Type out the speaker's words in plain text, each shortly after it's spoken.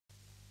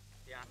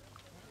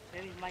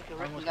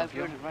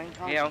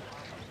Yeah.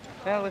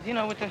 Well, if, you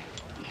know,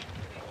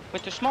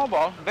 with the small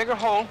ball, bigger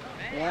hole.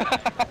 Yeah.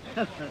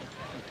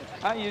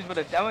 I'm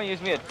gonna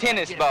use me a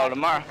tennis ball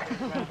tomorrow.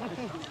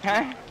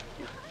 Huh?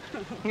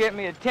 Get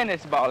me a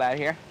tennis ball out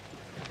here.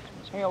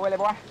 Here you go, Willie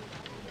boy.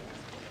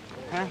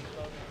 Huh?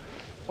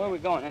 Where are we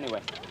going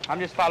anyway? I'm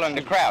just following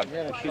the crowd.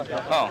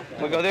 Oh,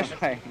 we go this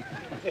way.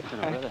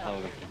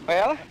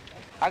 Well,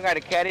 I got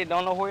a caddy,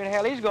 don't know where the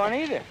hell he's going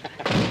either.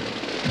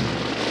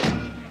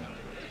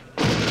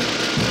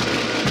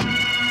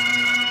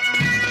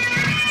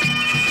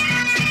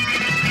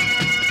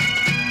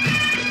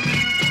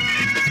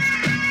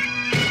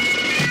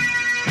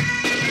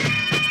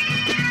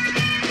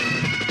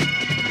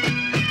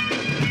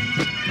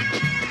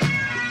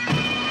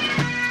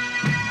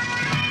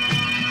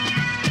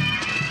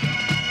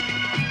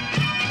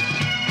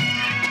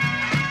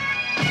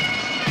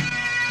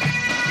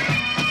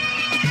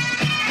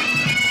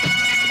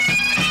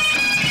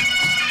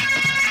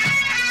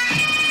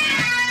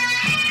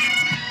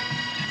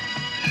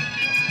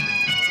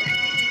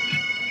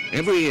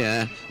 Every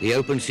year, the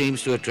Open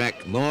seems to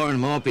attract more and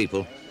more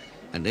people,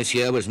 and this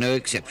year was no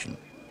exception.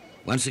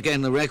 Once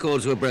again, the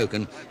records were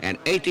broken, and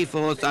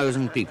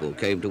 84,000 people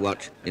came to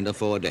watch in the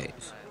 4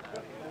 days.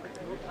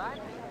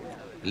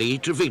 Lee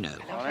Trevino,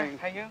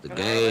 the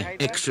gay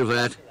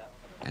extrovert,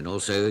 and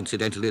also,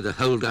 incidentally, the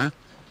holder.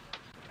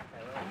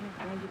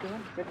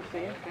 Good to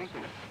see you. Thank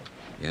you.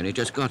 He only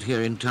just got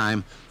here in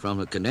time from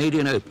the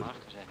Canadian Open.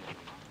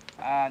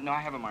 No,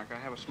 I have a marker. I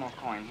have a small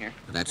coin here.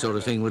 That sort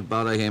of thing would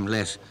bother him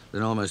less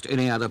than almost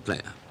any other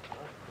player.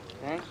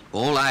 Thanks.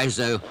 All eyes,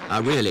 though,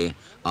 are really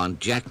on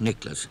Jack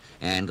Nicklaus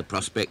and the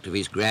prospect of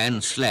his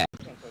Grand Slam.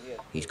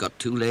 He's got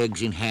 2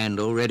 legs in hand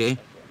already.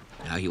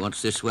 Now he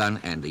wants this one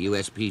and the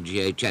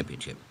USPGA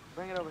Championship.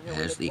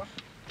 As the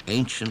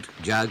ancient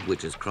jug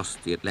which has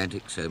crossed the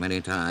Atlantic so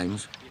many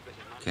times,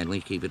 can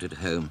we keep it at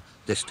home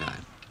this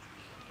time?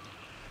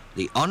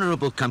 The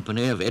honourable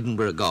company of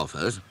Edinburgh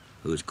golfers,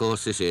 whose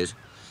course this is,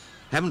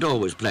 haven't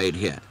always played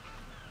here.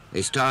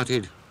 They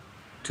started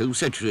 2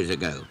 centuries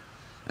ago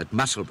at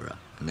Musselburgh,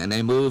 and then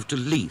they moved to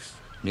Leith,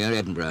 near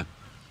Edinburgh,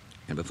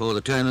 and before the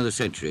turn of the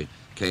century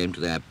came to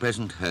their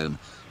present home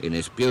in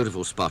this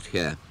beautiful spot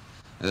here,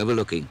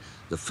 overlooking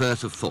the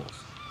Firth of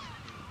Forth.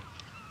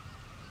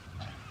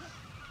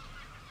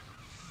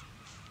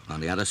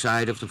 On the other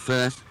side of the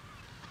Firth,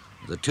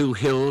 the 2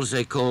 hills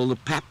they call the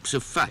Paps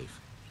of Fife.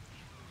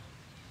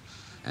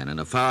 And on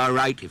the far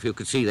right, if you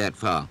could see that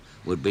far,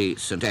 would be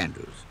St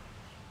Andrews.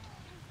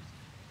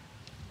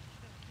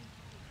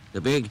 The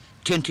big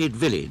tinted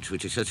village,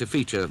 which is such a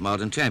feature of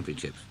modern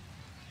championships,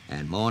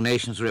 and more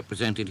nations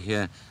represented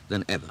here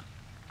than ever.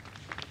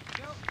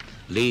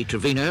 Lee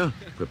Trevino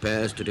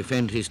prepares to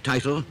defend his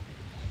title.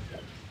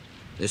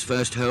 This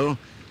first hole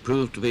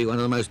proved to be one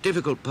of the most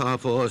difficult par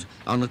 4s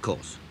on the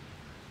course.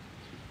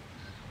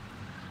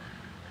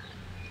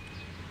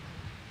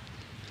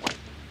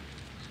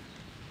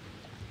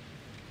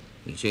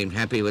 He seemed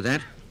happy with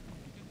that.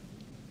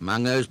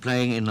 Among those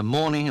playing in the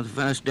morning of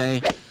the first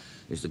day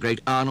is the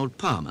great Arnold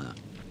Palmer.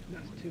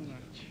 Not too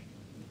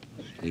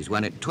much. He's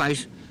won it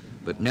twice,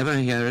 but never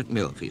here at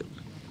Muirfield.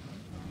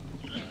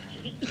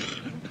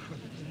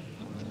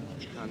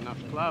 Not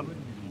enough club.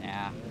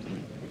 Yeah.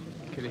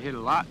 Could have hit a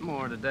lot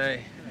more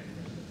today.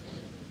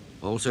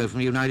 Also from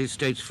the United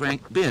States,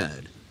 Frank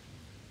Beard,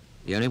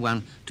 the only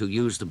one to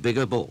use the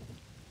bigger ball.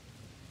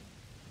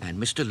 And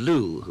Mr.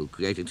 Liu, who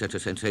created such a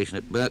sensation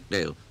at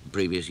Birkdale the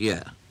previous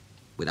year,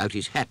 without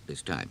his hat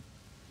this time.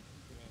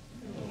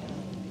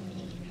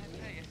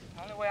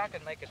 The only way I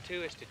can make a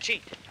 2 is to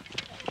cheat.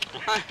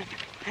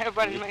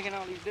 Everybody's making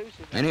all these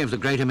deuces. Many of the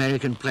great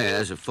American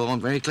players have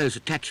formed very close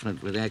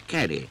attachment with their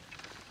caddy.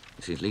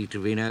 This is Lee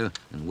Trevino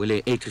and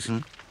Willie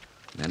Aitchison.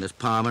 Then there's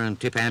Palmer and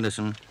Tip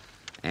Anderson,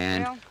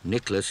 and Well,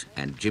 Nicklaus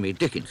and Jimmy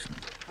Dickinson.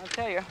 I'll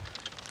tell you,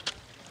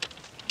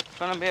 it's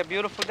going to be a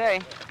beautiful day.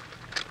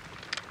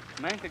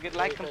 Man could get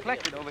light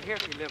complected over here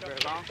if you live very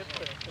long.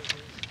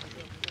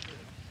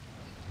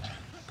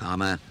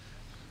 Palmer,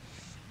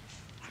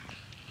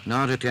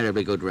 not a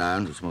terribly good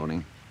round this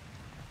morning.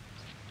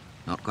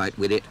 Not quite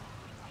with it.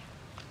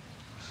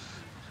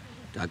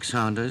 Doug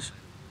Sanders,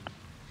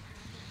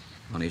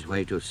 on his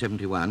way to a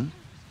 71.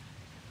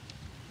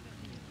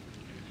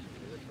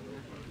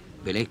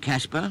 Billy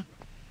Casper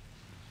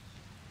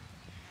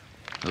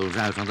holds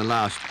out on the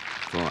last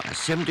for a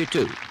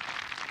 72.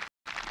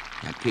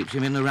 That keeps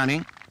him in the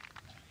running.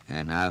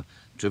 And now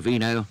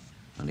Trevino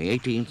on the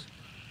 18th.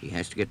 He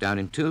has to get down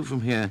in 2 from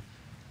here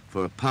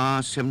for a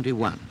par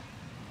 71.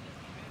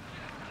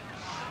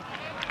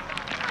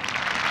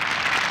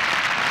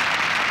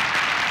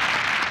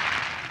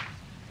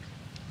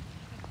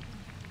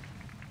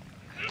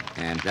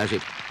 And does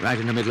it right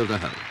in the middle of the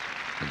hole.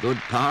 A good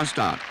par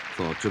start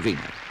for Trevino.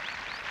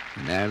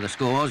 And there are the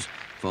scores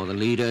for the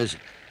leaders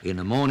in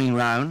the morning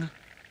round,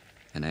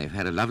 and they've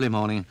had a lovely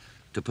morning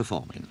to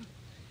perform in.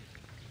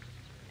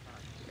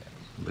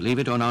 Believe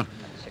it or not,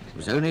 it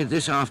was only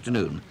this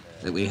afternoon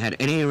that we had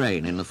any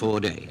rain in the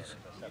 4 days.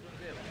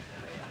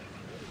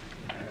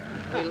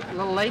 A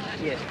little late?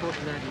 Yes,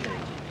 49.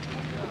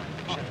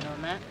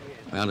 On that?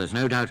 Well, there's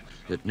no doubt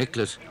that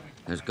Nicholas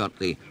has got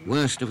the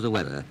worst of the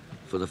weather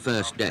for the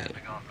first day.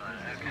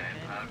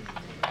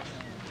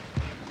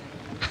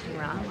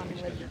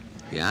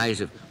 The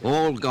eyes of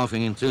all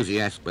golfing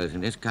enthusiasts, both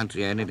in this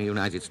country and in the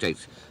United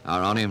States,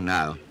 are on him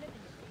now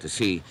to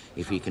see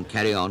if he can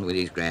carry on with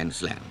his Grand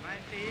Slam.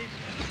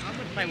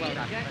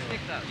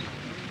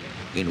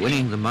 In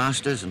winning the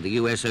Masters and the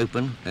US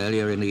Open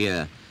earlier in the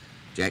year,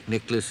 Jack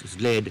Nicklaus has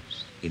led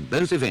in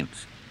both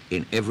events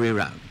in every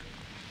round.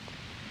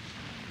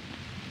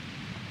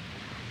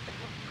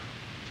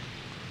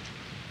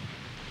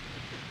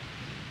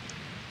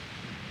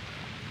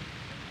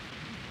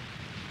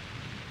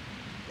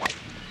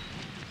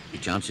 He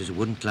chances a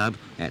wooden club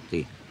at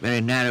the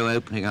very narrow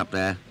opening up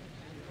there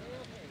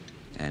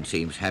and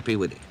seems happy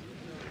with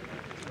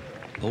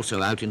it.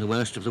 Also out in the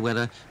worst of the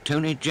weather,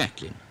 Tony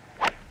Jacklin,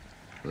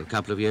 who a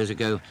couple of years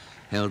ago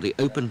held the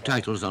Open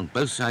titles on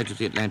both sides of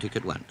the Atlantic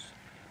at once.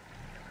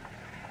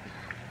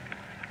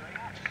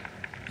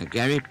 And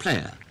Gary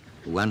Player,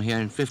 who won here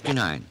in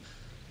 '59,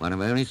 one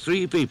of only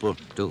 3 people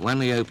to have won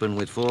the Open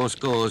with 4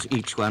 scores,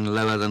 each one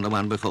lower than the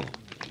one before.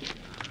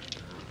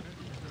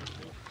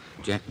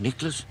 Jack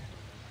Nicklaus.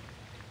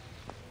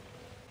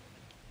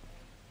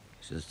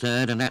 It's the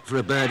third, and that for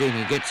a birdie,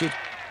 and he gets it.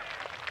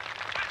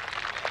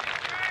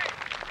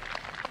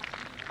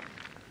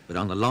 But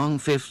on the long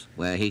 5th,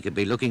 where he could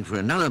be looking for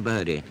another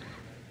birdie,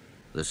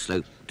 the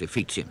slope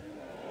defeats him.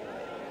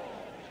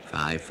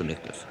 5 for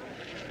Nicklaus.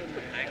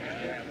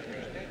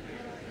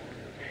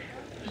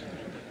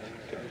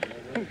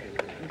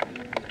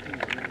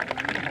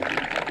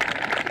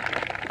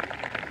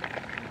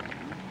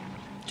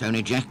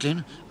 Tony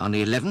Jacklin on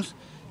the 11th.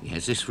 He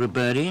has this for a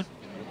birdie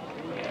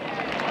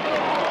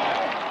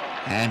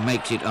and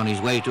makes it on his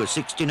way to a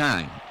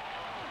 69.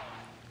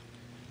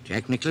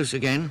 Jack Nicklaus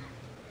again.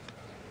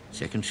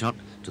 Second shot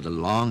to the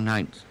long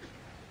 9th.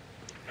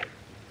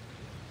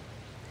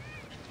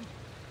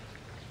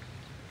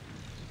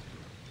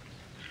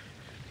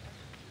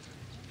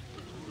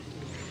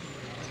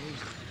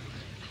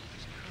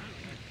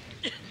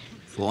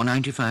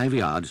 .495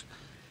 yards,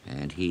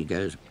 and he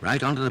goes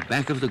right onto the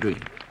back of the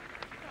green.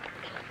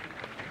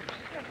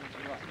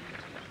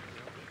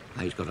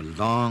 He's got a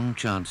long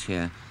chance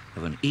here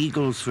of an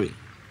eagle 3.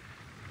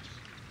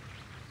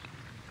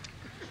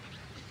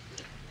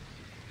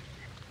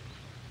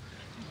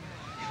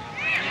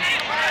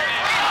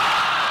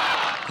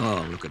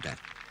 Oh, look at that.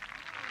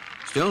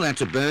 Still,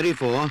 that's a birdie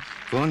for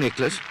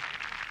Nicklaus,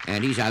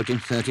 and he's out in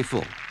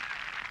 34.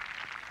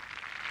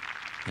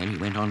 Then he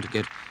went on to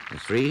get a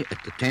 3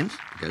 at the 10th,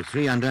 to go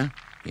 3 under.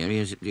 Here he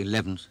is at the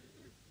 11th.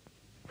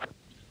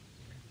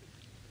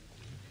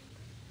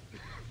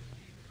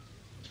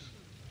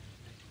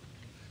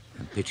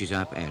 And pitches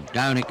up, and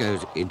down it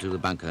goes into the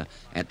bunker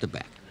at the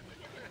back.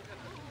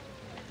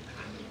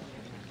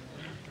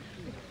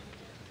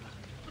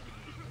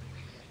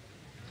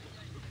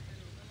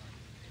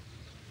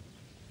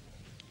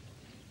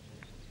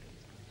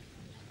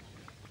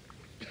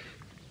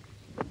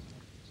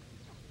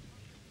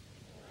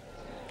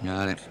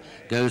 Now that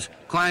goes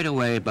quite a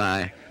way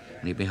by,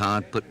 and he'd be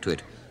hard put to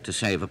it to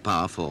save a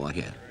par 4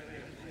 here.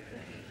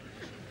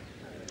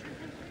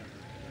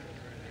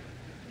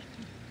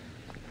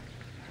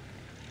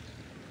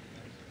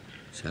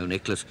 So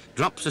Nicklaus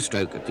drops a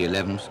stroke at the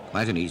 11th,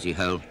 quite an easy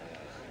hole,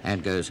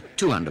 and goes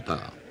 2 under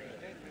par.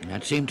 And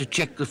that seemed to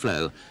check the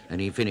flow, and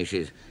he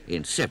finishes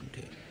in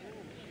 70.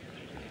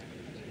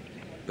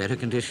 Better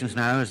conditions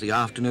now as the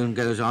afternoon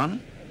goes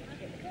on.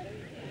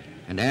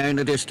 And there in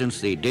the distance,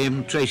 the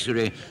dim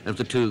tracery of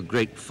the 2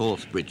 great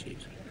Forth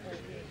bridges.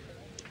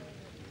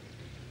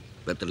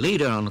 But the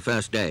leader on the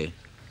first day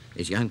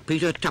is young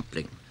Peter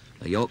Tupling,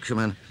 a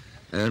Yorkshireman,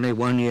 only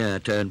 1 year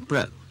turned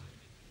pro.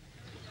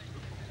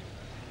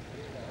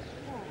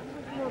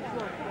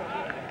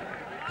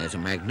 There's a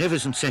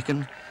magnificent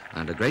second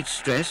under great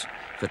stress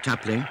for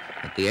Tupling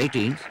at the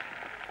 18th.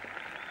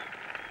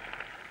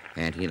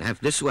 And he'll have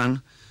this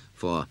one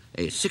for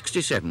a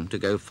 67 to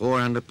go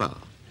 4 under par.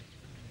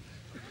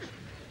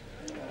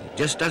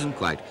 Just doesn't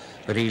quite,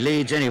 but he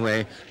leads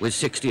anyway with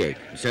 68.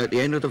 So at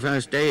the end of the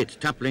first day, it's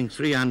Tupling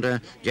 3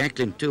 under,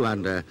 Jacklin 2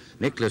 under,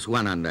 Nicklaus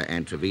 1 under,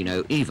 and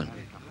Trevino even.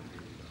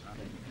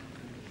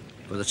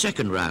 For the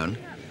second round,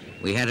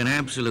 we had an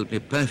absolutely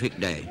perfect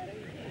day.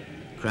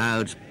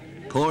 Crowds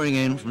pouring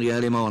in from the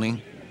early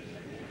morning,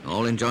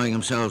 all enjoying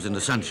themselves in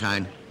the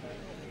sunshine,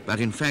 but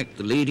in fact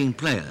the leading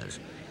players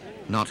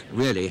not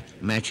really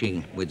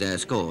matching with their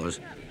scores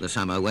the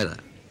summer weather.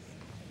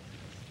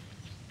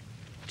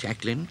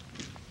 Jacklin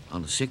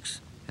on the 6th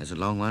has a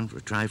long one for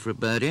a try for a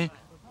birdie.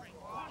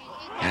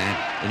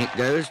 And in it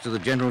goes to the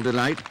general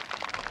delight.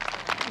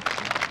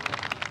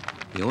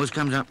 He always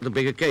comes up with a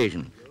big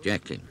occasion,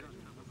 Jacklin. In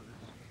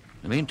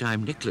the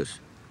meantime, Nicklaus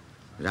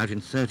is out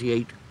in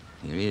 38.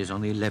 Here he is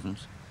on the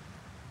 11th.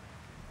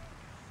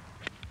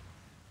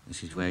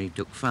 This is where he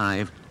took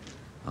 5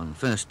 on the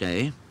first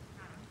day,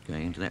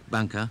 going into that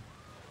bunker.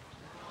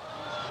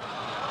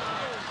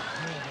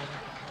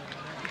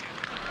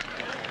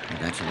 And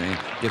that's a very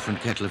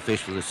different kettle of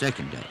fish for the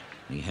second day.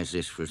 He has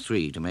this for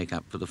 3 to make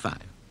up for the 5.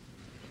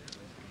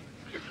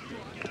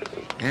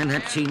 And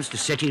that seems to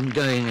set him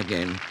going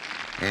again,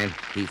 and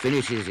he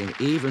finishes in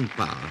even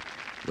par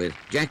with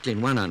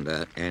Jacklin 1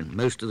 under and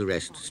most of the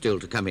rest still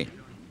to come in.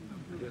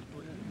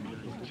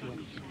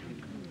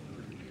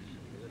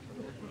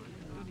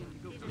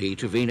 Lee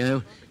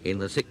Trevino in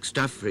the thick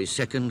stuff for his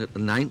second at the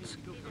 9th.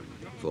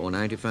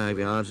 495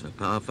 yards and a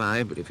par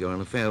 5, but if you're on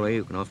the fairway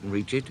you can often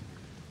reach it.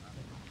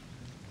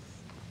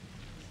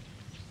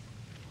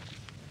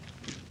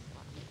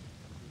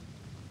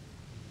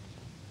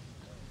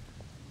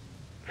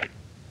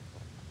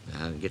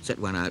 Now he gets that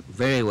one out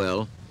very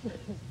well,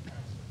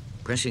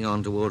 pressing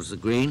on towards the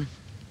green,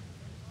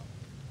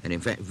 and in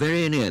fact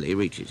very nearly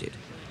reaches it.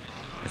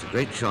 That's a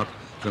great shot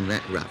from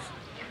that rough.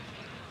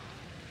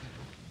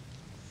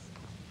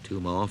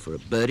 2 more for a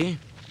birdie.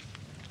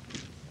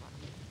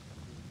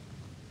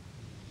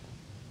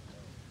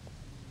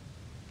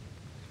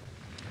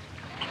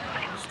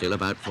 Still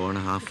about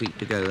 4.5 feet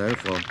to go, though,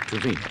 for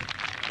Trevino.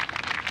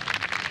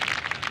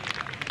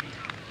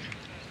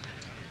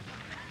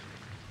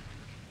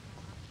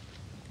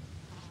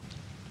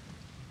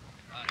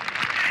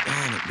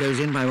 And it goes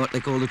in by what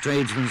they call the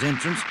tradesman's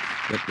entrance,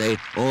 but they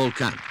all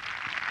count.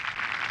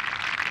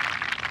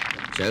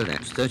 So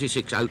that's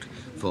 36 out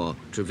for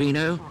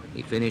Trevino.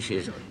 He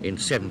finishes in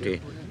 70,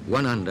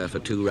 1 under for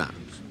 2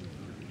 rounds.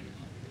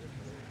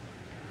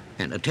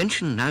 And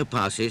attention now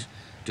passes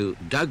to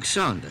Doug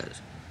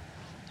Sanders.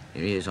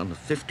 Here he is on the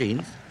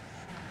 15th.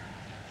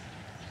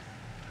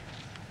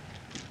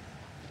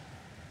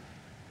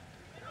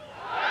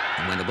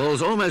 And when the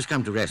ball's almost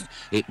come to rest,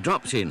 it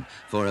drops in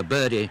for a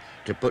birdie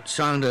to put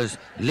Sanders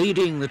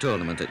leading the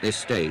tournament at this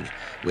stage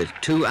with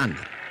 2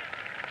 under.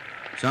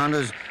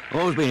 Sanders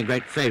always been a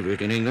great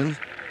favourite in England,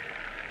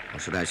 or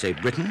should I say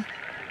Britain.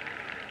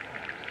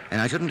 And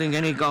I shouldn't think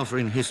any golfer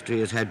in history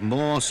has had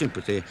more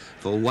sympathy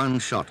for one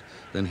shot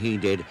than he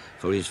did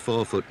for his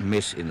 4-foot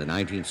miss in the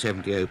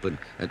 1970 Open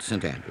at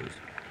St Andrews.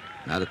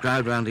 Now the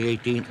crowd round the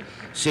 18th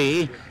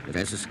see that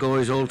as the score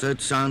is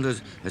altered,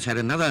 Sanders has had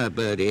another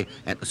birdie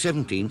at the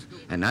 17th,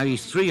 and now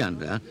he's 3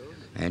 under,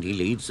 and he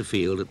leads the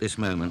field at this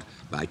moment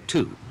by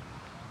 2.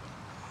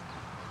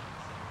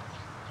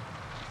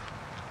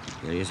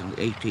 There he is on the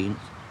 18th,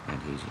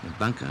 and he's in a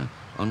bunker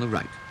on the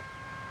right.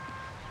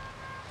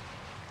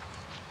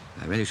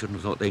 I really shouldn't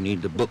have thought they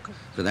need the book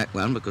for that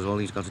one, because all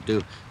he's got to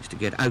do is to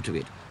get out of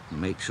it and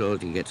make sure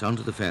that he gets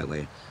onto the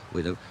fairway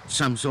with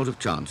some sort of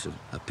chance of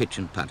a pitch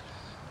and putt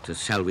to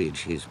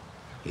salvage his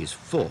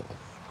 4.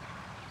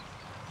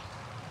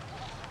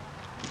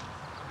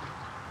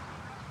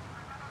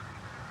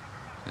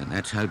 And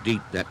that's how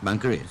deep that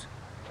bunker is.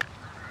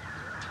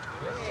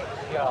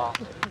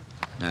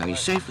 Now he's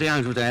safely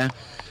out of there,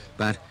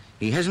 but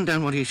he hasn't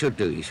done what he should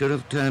do. He should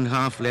have turned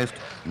half left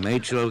and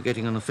made sure of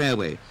getting on the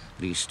fairway,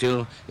 but he's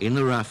still in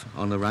the rough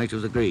on the right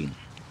of the green.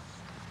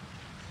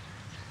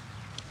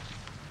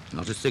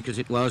 Not as thick as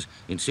it was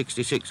in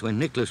 '66 when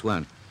Nicklaus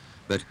won,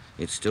 but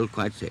it's still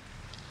quite thick.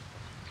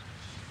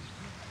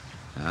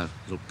 Now,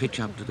 it'll pitch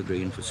up to the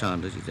green for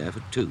Sanders. He's there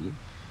for 2.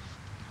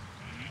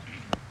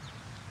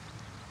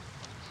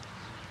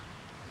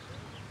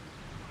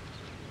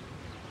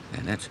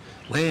 And that's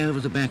way over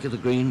the back of the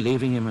green,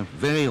 leaving him a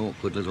very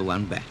awkward little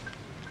one back.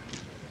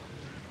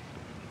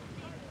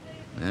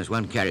 There's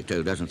one character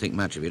who doesn't think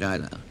much of it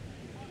either.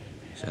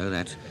 So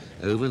that's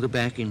over the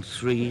back in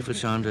 3 for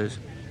Sanders,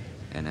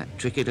 and that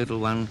tricky little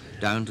one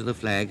down to the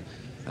flag,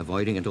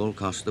 avoiding at all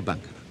costs the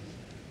bunker.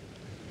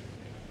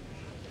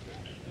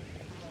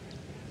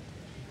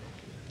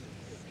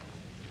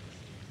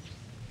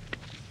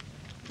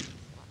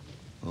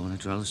 Oh, and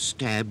it's rather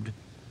stabbed.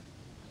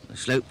 The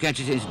slope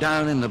catches it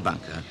down in the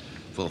bunker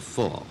for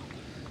 4.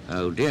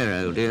 Oh dear,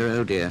 oh dear,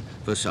 oh dear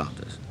for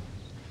Sanders.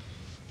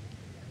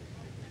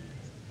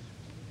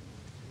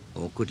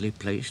 Awkwardly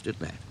placed at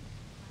that.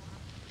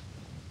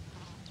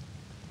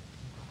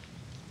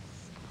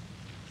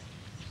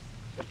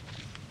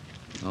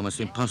 Almost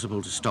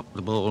impossible to stop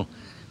the ball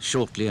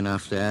shortly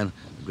enough there.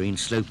 The green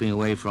sloping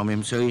away from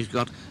him, so he's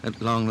got,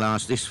 at long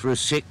last, this for a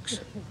 6.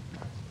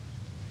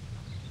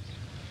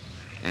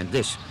 And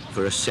this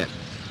for a 7.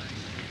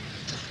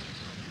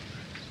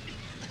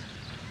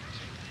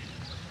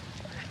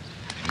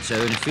 And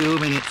so in a few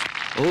minutes,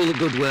 all the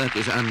good work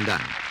is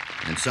undone.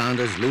 And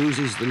Sanders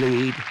loses the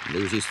lead,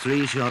 loses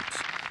 3 shots,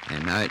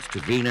 and now it's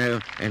Trevino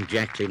and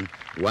Jacklin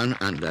 1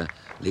 under,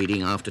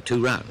 leading after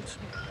 2 rounds.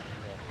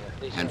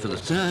 And for the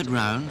 3rd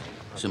round,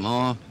 some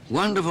more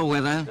wonderful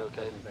weather,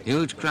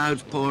 huge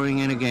crowds pouring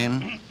in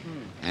again,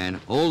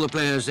 and all the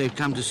players they've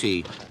come to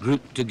see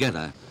grouped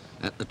together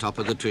at the top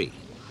of the tree.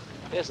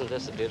 Isn't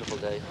this a beautiful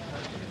day?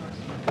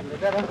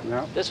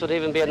 No. This would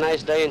even be a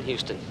nice day in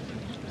Houston.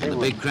 And the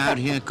big crowd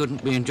here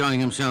couldn't be enjoying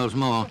themselves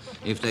more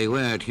if they were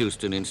at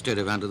Houston instead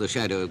of under the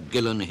shadow of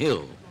Gillen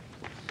Hill.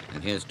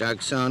 And here's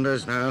Doug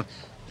Sanders now,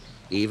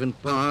 even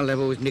par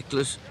level with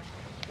Nicklaus.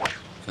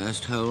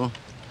 First hole,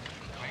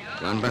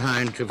 one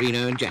behind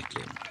Trevino and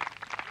Jacklin.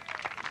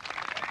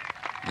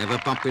 Ever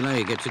popular,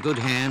 he gets a good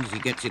hand as he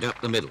gets it up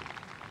the middle.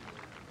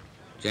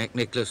 Jack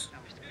Nicklaus,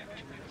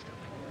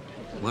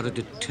 what a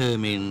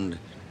determined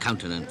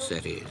countenance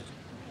that is.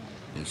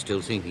 He's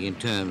still thinking in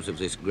terms of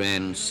this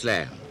Grand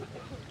Slam.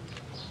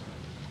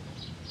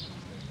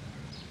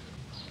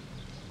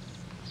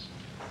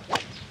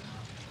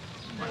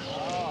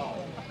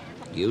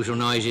 The usual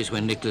noises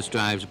when Nicklaus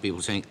drives are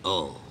people saying,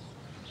 oh.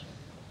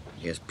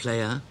 Here's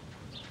Player.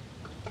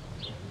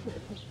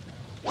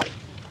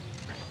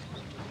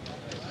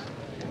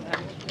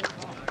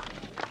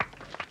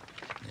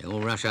 They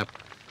all rush up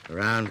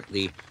around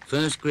the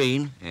first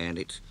green, and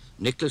it's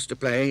Nicklaus to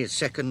play, his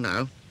second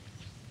now.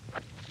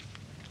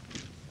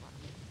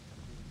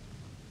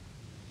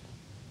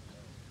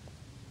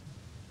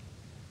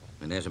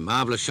 And there's a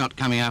marvellous shot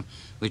coming up,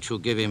 which will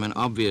give him an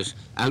obvious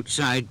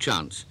outside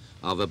chance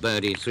of a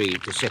birdie 3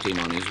 to set him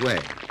on his way.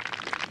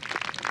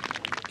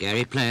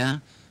 Gary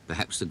Player,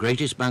 perhaps the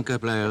greatest bunker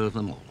player of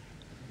them all.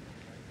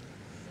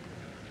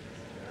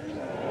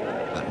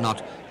 But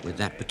not with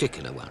that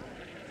particular one.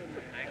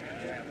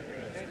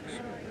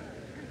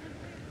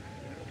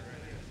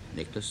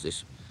 Nicklaus,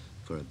 this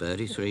for a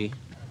birdie 3.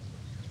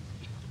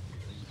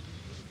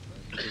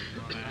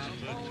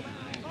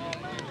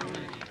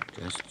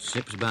 Just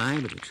slips by,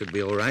 but it should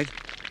be all right.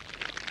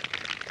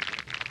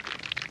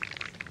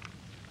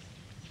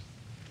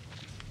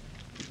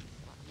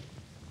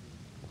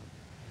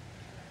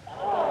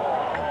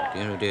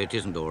 Oh dear, it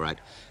isn't all right.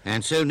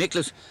 And so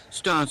Nicklaus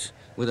starts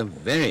with a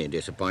very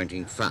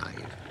disappointing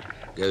 5.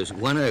 Goes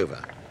 1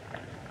 over.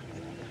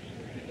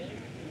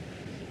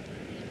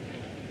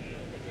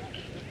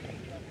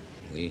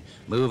 We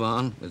move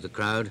on with the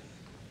crowd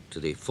to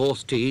the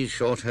 4th tee,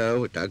 short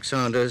hole with Doug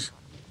Sanders.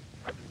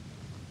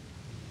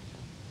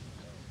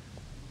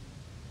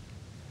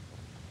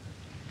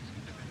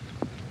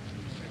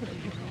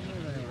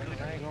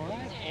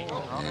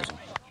 Yes,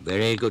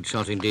 very good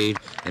shot indeed,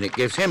 and it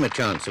gives him a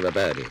chance of a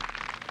birdie.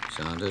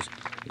 Sanders,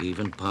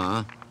 even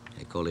par.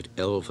 They call it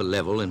L for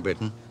level in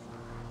Britain.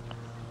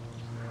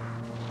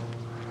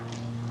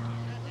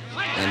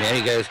 And there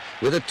he goes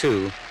with a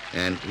 2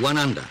 and 1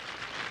 under.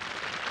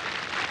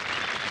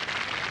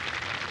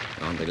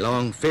 On the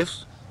long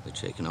 5th,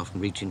 which they can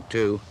often reach in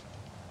 2,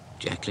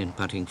 Jacklin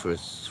putting for a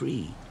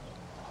 3.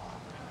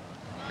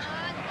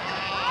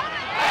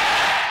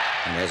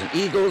 And there's an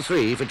eagle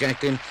 3 for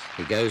Jacklin.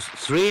 He goes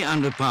 3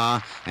 under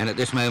par, and at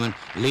this moment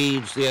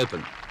leads the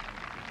Open.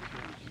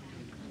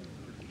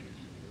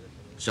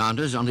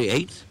 Sanders on the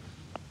 8th.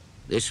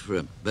 This for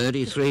a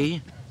birdie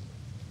 3.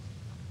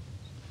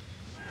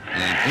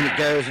 And in it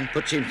goes and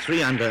puts him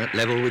 3 under,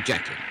 level with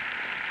Jacklin.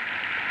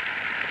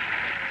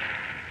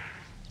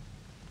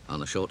 On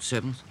the short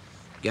 7th,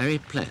 Gary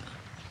Player.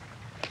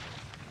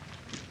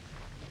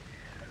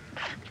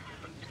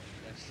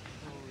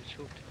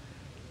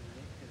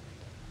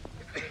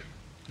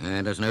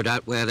 And there's no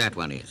doubt where that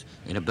one is,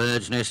 in a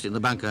bird's nest in the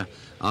bunker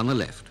on the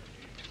left.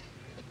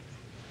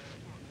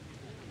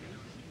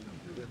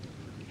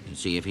 And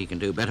see if he can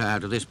do better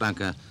out of this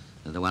bunker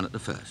than the one at the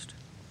first.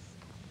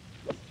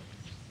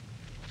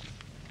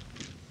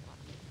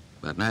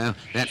 But no,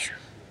 that's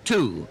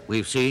 2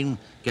 we've seen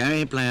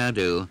Gary Player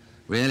do.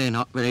 Really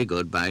not very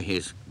good by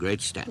his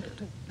great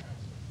standard.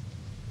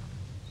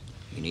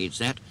 He needs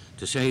that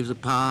to save the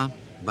par,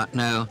 but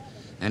no,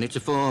 and it's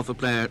a 4 for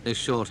Player at this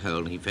short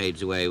hole. He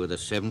fades away with a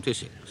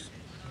 76.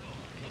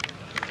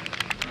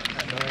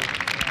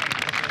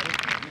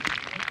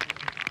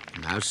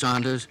 Now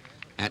Sanders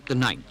at the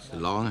 9th, the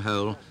long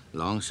hole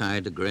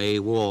alongside the grey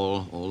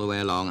wall all the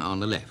way along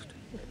on the left.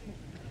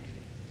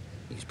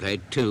 He's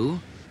played 2,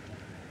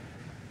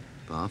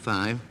 par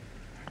 5.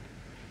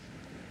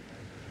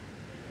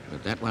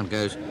 But that one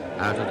goes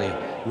out of the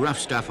rough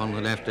stuff on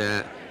the left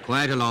there,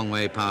 quite a long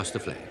way past the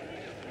flag.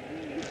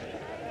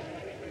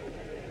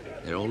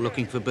 They're all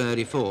looking for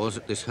birdie 4s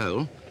at this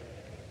hole.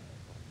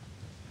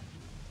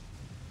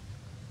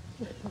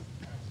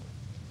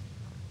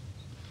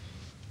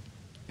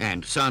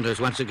 And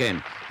Sanders once again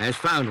has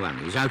found one.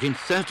 He's out in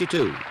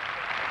 32.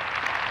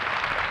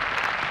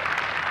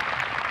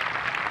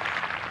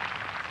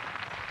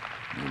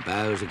 He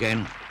bows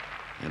again.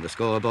 And the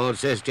scoreboard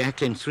says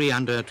Jacklin 3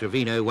 under,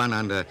 Trevino 1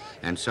 under,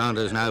 and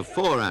Sanders now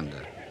 4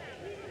 under.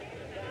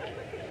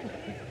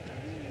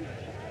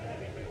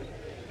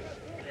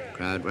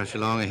 Crowd rush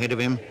along ahead of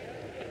him.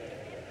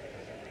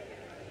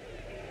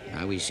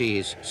 Now we see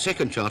his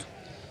second shot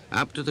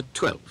up to the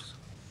 12th.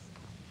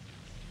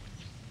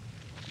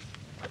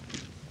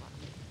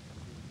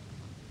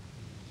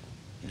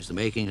 There's the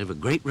making of a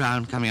great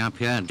round coming up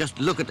here, and just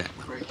look at that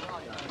one.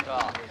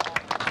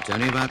 It's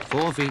only about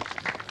 4 feet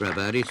for a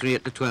birdie 3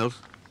 at the 12th.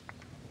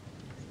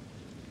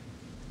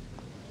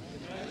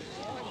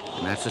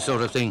 And that's the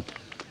sort of thing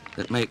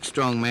that makes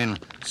strong men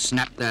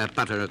snap their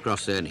putter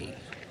across their knees.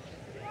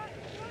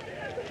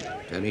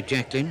 Tony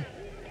Jacklin.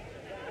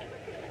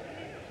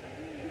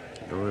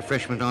 A little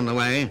refreshment on the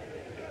way.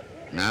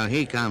 Now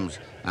he comes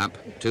up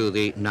to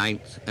the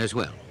 9th as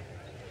well.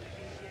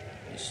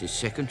 This is his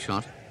second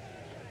shot.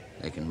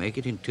 They can make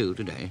it in 2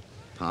 today,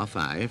 par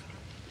 5.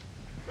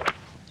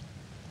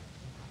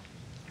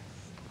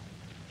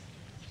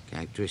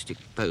 Characteristic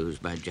pose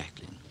by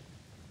Jacqueline.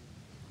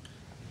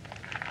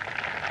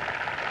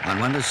 One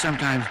wonders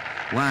sometimes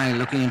why,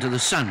 looking into the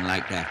sun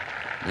like that,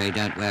 they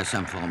don't wear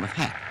some form of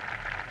hat.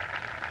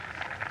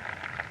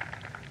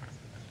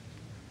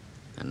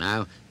 And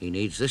now he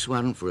needs this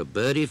one for a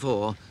birdie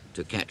 4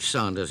 to catch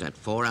Sanders at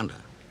 4 under.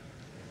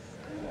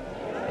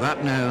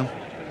 But no,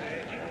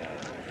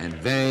 and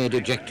very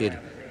dejected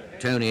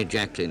Tony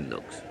Jacklin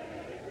looks.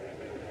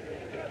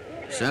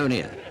 So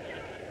near.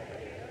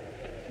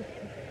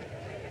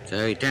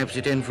 So he taps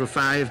it in for a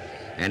 5,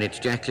 and it's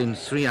Jacklin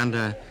 3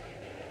 under,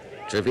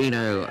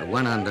 Trevino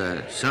 1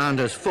 under,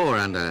 Sanders 4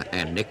 under,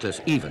 and Nicklaus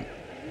even.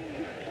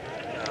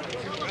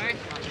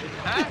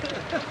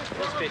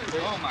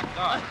 Oh, my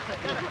God.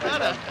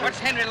 What's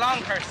Henry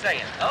Longhurst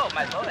saying? Oh,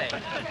 my boy.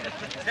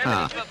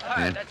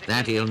 And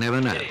that he'll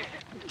never know.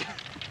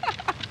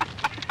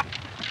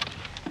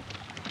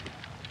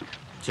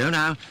 So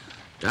now,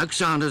 Doug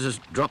Sanders has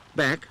dropped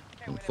back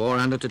from 4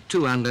 under to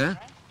 2 under.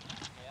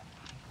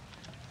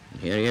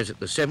 And here he is at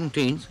the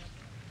 17th.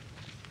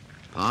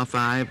 Par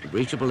 5,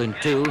 reachable in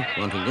 2,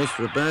 wanting this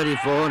for a birdie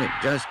 4, and it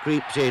just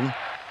creeps in.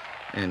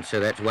 And so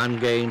that's 1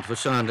 gained for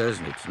Sanders,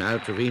 and it's now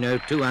Trevino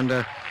 2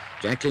 under,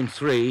 Jacklin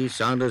 3,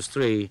 Sanders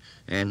 3,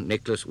 and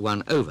Nicklaus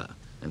 1 over.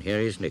 And here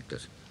is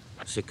Nicklaus.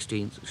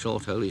 16th,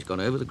 short hole, he's gone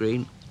over the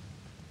green.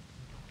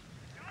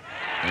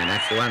 And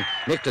that's the one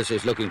Nicklaus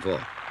is looking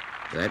for.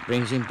 So that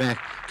brings him back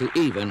to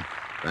even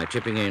by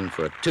chipping in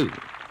for a 2.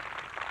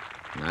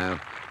 Now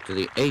to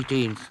the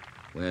 18th,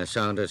 where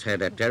Sanders had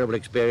that terrible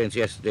experience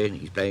yesterday.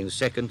 He's playing the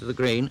 2nd to the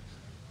green.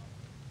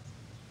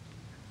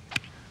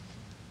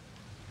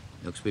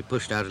 Looks to be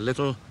pushed out a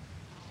little.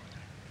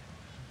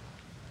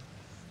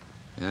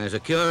 There's a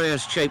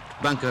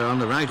curious-shaped bunker on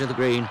the right of the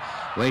green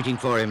waiting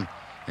for him,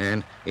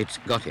 and it's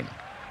got him.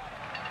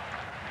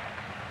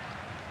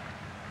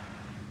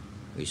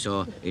 We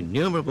saw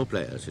innumerable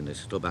players in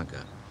this little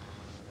bunker.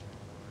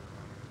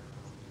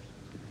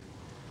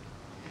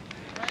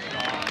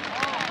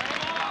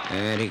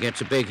 And he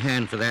gets a big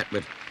hand for that,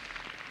 but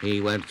he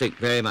won't think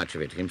very much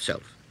of it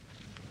himself.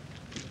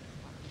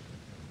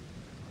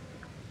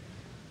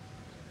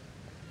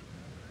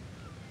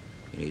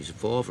 He needs a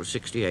 4 for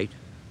 68.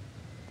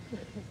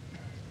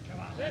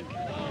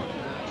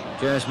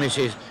 Just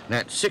misses.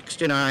 That's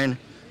 69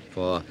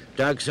 for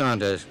Doug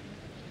Sanders,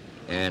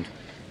 and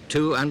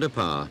 2 under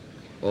par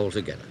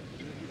altogether.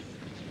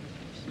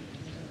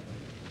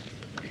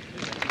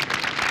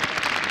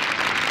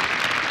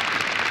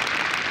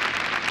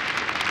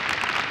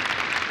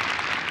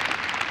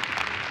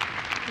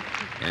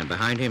 And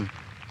behind him,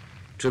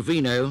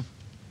 Trevino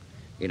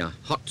in a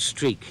hot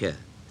streak here.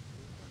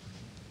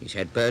 He's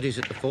had birdies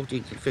at the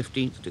 14th and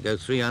 15th to go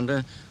 3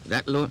 under.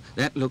 That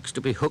looks to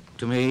be hooked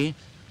to me.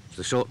 It's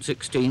the short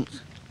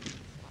 16th.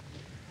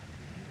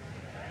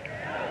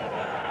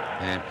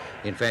 And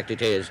in fact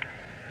it is.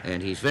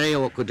 And he's very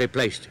awkwardly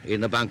placed in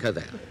the bunker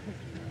there.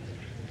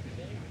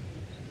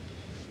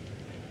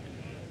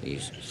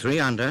 He's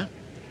 3 under,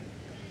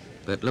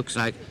 but looks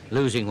like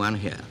losing one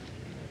here.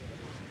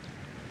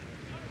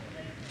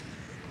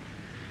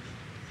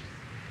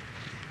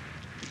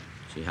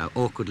 See how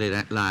awkwardly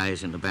that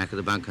lies in the back of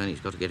the bunker, and he's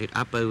got to get it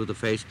up over the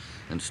face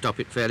and stop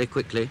it fairly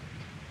quickly.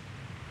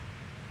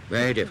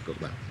 Very difficult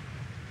one.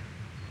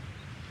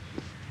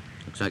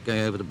 Looks like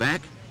going over the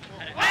back.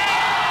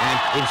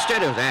 And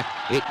instead of that,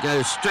 it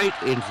goes straight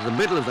into the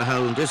middle of the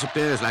hole and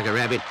disappears like a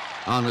rabbit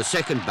on the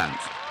 2nd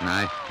bounce. And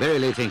I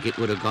verily think it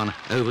would have gone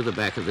over the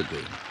back of the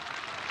green.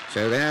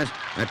 So there's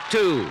a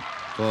 2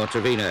 for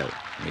Trevino.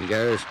 He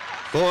goes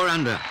 4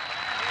 under.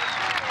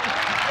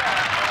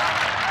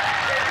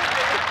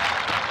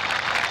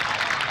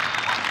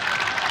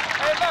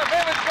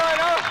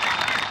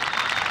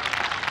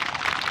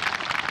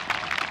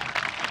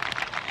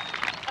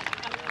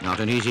 Not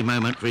an easy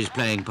moment for his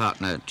playing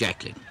partner,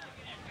 Jacklin.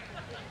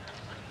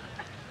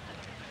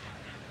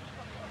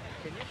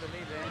 Can you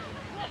believe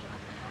that?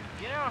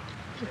 You know,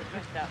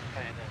 messed up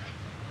kind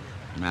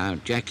of. Now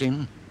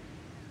Jacklin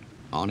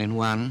on in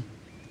 1.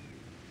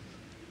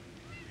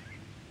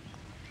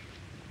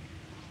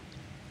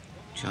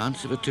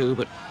 Chance of a 2,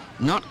 but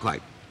not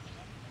quite.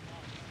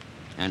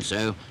 And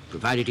so,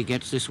 provided he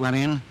gets this one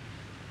in,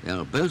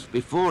 they'll both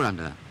be 4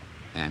 under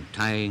and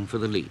tying for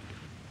the lead.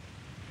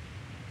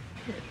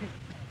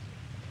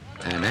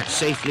 And that's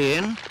safely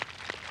in.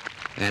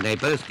 And they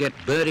both get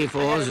birdie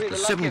 4s at the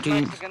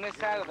 17th.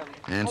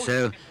 And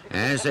so,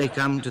 as they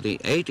come to the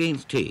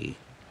 18th tee,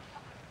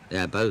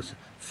 they're both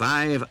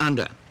 5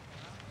 under.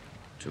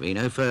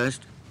 Trevino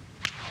first.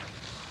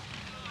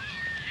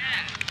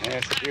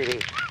 That's a beauty.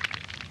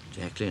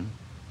 Jacklin.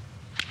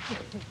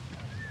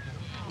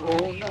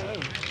 Oh, no.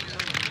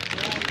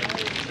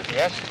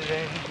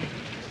 Yesterday.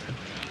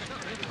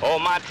 Oh,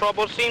 my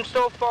troubles seem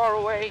so far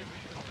away.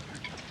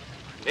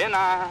 Then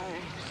I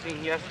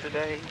seen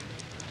yesterday.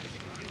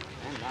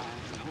 And I know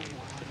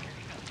why.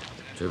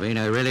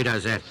 Trevino really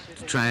does that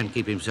to try and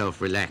keep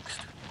himself relaxed.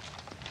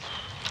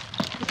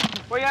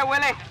 Where you at,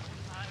 Willie?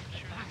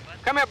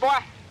 Come here, boy.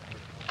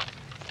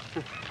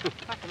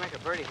 I can make a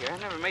birdie here.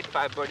 I've never made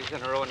 5 birdies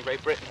in a row in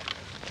Great Britain.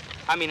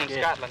 I mean in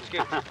Scotland,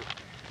 excuse me.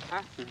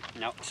 Huh?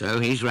 No. So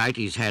he's right,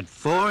 he's had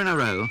 4 in a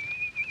row,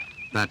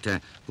 but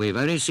we've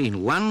only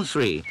seen 1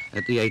 3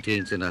 at the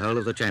 18th in the whole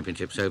of the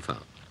championship so far.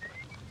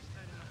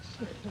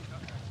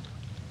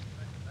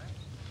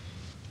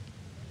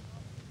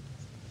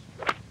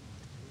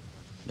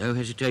 No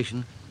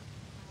hesitation,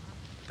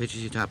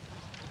 pitches it up,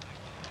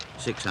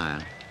 6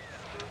 iron,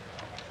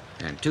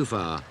 and too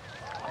far,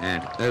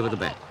 and over the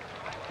back,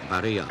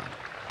 about a yard.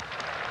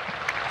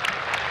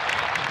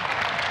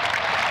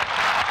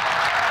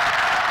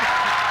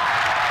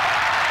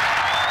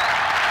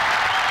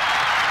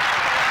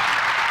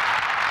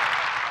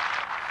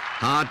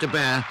 Hard to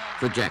bear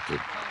for Jacklin.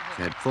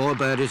 He's had 4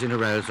 birdies in a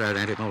row thrown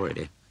at him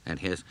already. And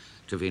here's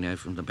Trevino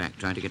from the back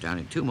trying to get down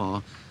in 2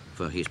 more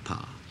for his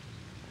par.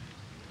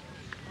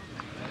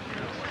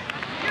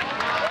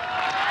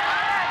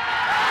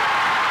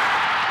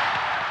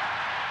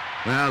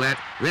 Well, that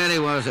really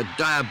was a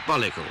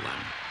diabolical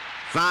one.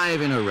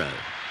 5 in a row.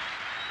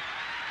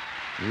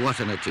 What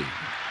an achievement.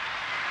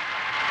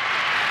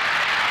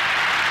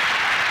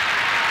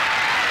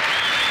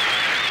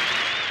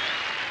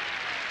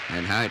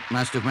 And how it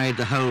must have made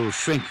the hole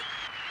shrink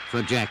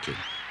for Jacklin.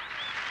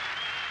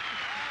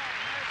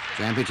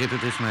 Championship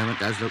at this moment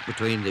does look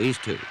between these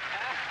 2.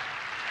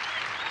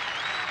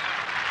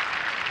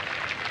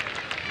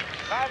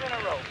 5 in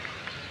a row.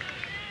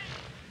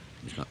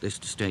 He's got this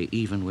to stay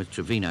even with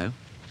Trevino.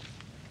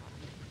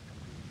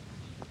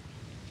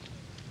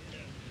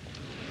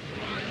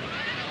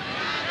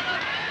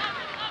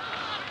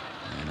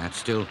 And that's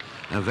still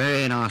a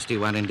very nasty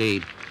one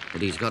indeed,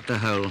 that he's got the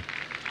hole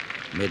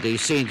amid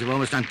these scenes of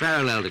almost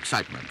unparalleled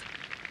excitement.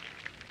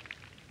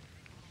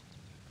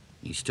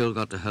 He's still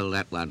got to hold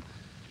that one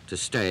to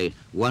stay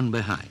 1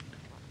 behind.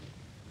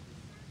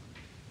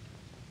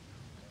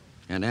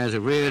 And there's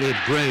a really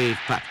brave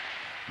putt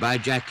by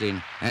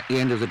Jacklin at the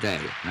end of the day.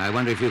 Now, I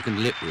wonder if you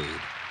can lip read.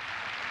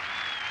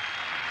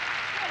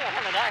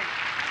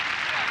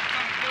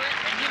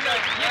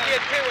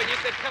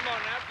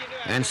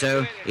 And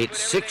so it's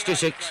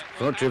 66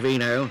 for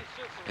Trevino,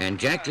 and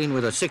Jacklin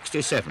with a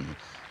 67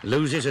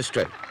 loses a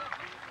stroke.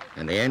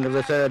 And the end of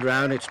the 3rd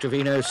round, it's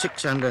Trevino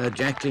 6 under,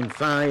 Jacklin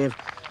 5,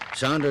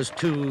 Sanders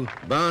 2,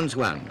 Barnes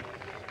 1,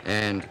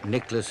 and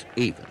Nicklaus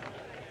even.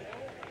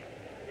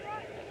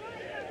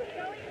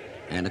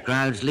 And the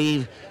crowds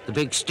leave the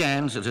big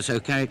stands that are so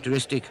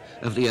characteristic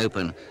of the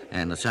Open,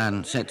 and the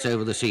sun sets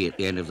over the sea at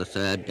the end of the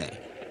 3rd day.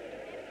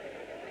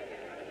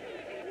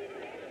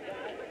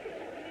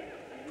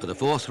 For the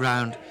 4th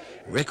round,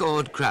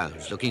 record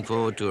crowds looking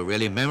forward to a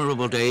really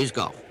memorable day's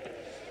golf.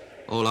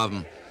 All of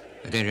them,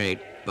 at any rate,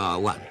 bar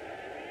 1.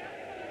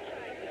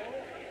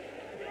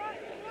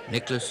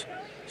 Nicklaus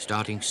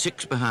starting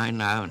 6 behind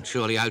now and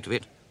surely out of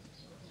it.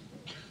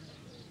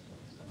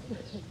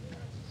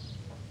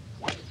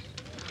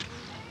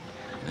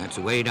 That's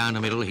away down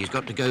the middle. He's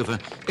got to go for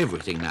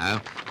everything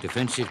now.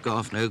 Defensive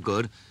golf, no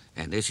good.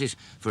 And this is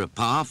for a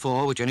par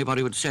 4, which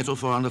anybody would settle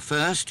for on the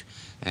 1st.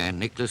 And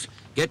Nicklaus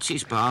gets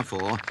his par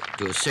 4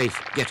 to a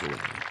safe getaway.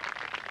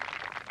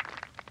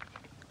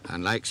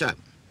 And like so.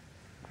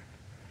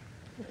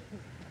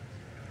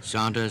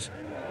 Sanders,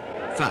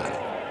 5.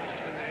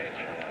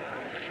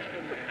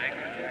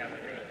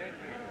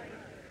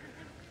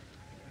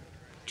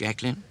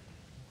 Jacklin.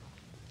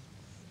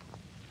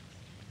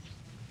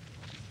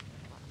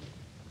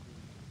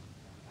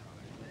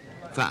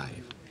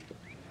 Five.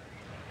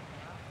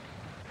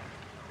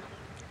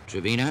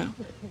 Trevino.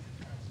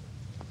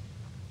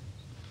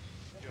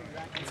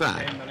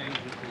 5.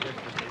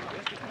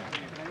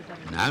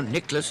 Now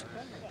Nicklaus,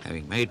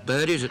 having made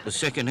birdies at the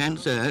 2nd and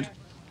 3rd,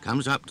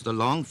 comes up to the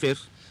long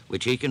 5th,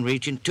 which he can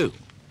reach in 2.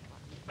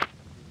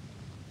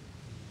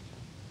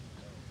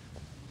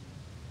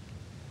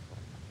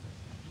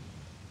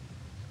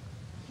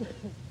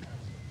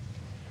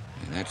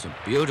 And that's a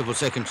beautiful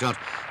second shot,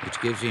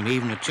 which gives him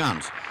even a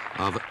chance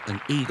of an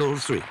eagle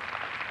 3.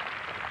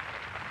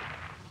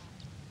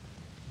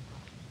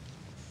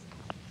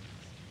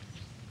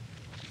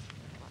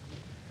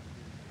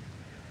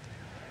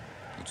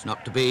 It's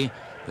not to be,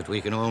 but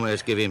we can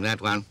almost give him that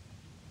one.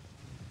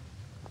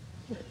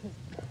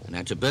 And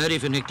that's a birdie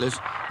for Nicklaus,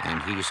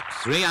 and he's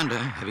 3 under,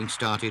 having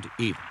started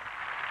even.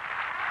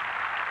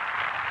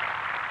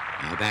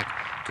 Now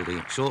back to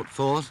the short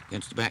 4th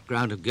against the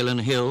background of Gillen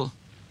Hill.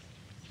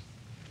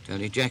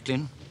 Tony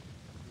Jacklin.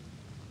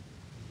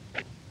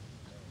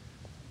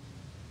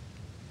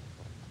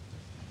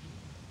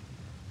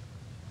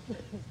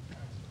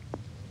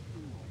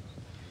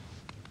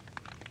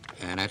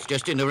 And that's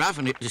just in the rough,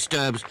 and it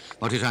disturbs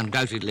what is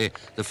undoubtedly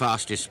the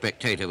fastest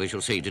spectator we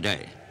shall see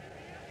today.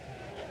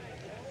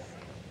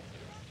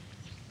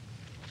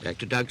 Back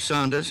to Doug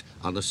Sanders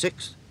on the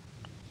 6th.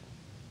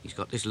 He's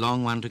got this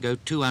long one to go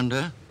 2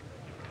 under.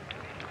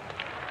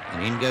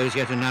 And in goes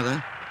yet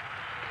another.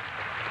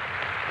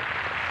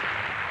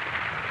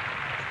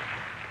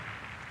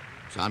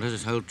 Sanders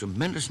has held a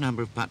tremendous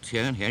number of putts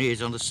here, and here he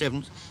is on the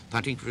 7th,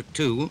 putting for a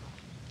 2.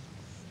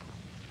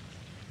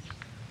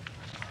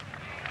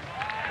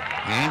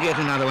 And yet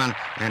another one,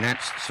 and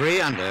that's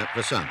 3 under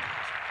for Saunders.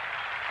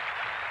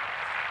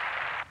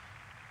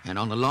 And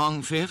on the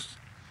long fifth,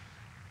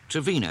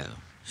 Trevino,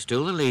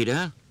 still the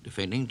leader,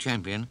 defending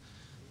champion,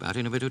 but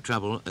in a bit of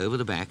trouble over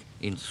the back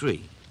in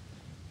 3.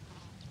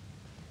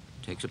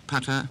 Takes a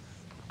putter.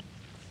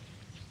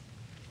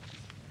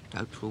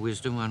 Doubtful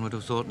wisdom, one would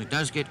have thought, and it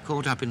does get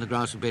caught up in the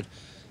grass a bit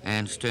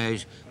and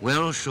stays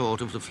well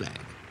short of the flag.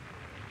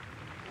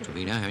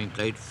 Trevino having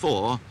played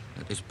 4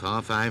 at this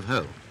par 5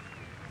 hole.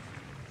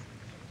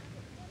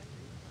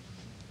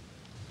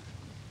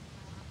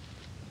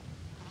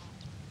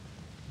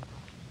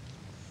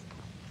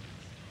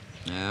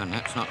 No, and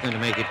that's not going to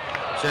make it.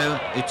 So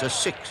it's a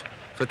 6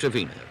 for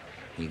Trevino.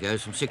 He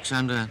goes from 6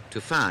 under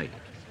to 5.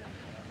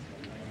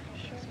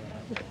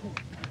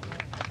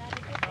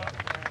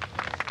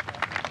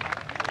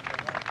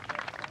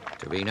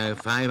 Trevino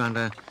 5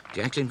 under,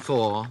 Jacklin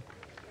 4,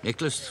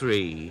 Nicklaus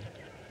 3,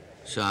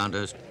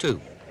 Saunders 2.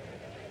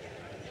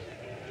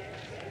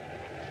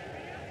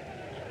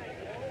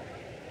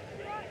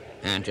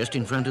 And just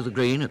in front of the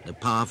green at the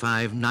par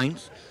 5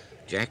 ninth,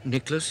 Jack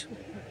Nicklaus.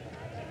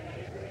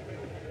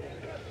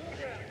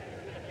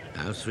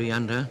 Now 3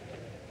 under.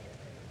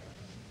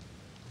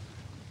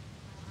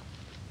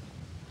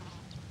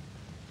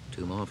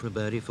 Two more for a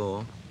birdie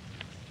 4.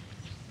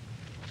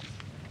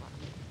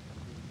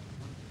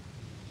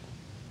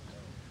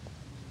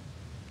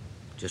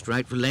 Just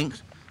right for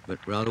length, but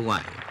rather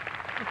wide.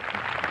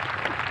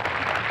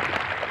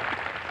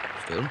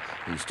 Still,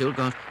 he's still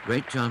got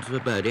great chance of a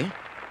birdie.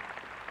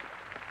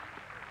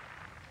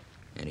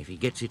 And if he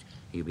gets it,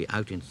 he'll be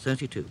out in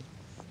 32.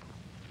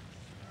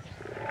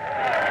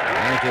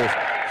 There it is,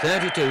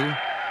 32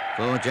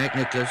 for Jack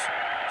Nicklaus,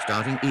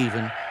 starting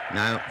even,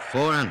 now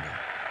 4 under.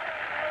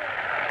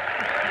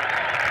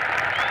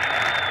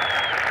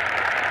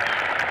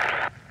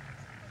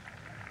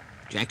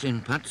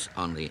 Jacklin putts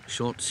on the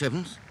short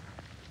 7th.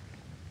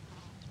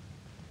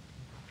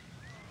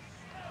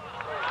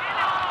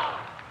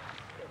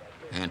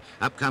 And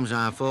up comes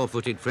our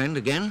 4-footed friend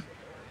again.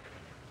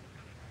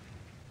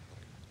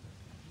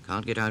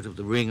 Can't get out of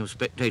the ring of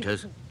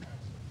spectators.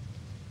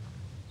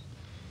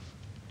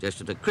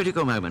 Just at a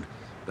critical moment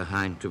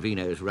behind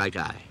Trevino's right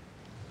eye.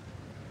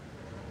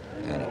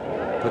 And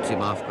it puts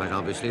him off quite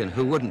obviously, and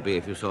who wouldn't be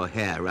if you saw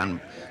hair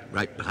run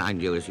right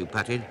behind you as you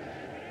putted?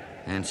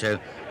 And so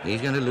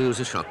he's going to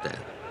lose a shot there.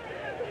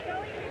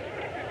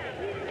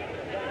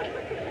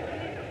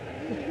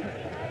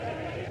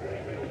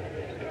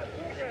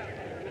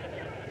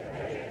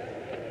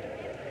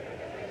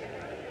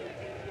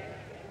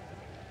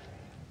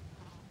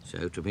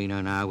 So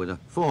Trevino now with a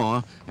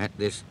 4 at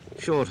this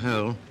short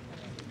hole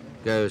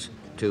goes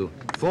to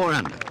 4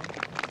 under.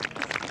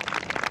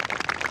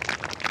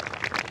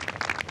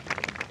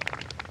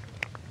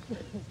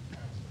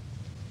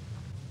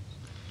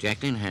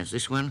 Jacklin has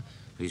this one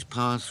for his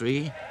par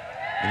 3,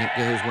 and it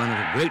goes one of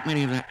a great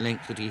many of that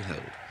length that he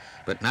held.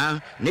 But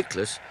now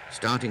Nicklaus,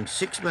 starting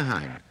 6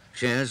 behind,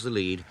 shares the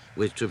lead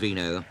with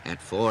Trevino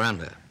at 4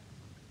 under.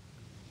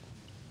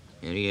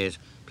 Here he is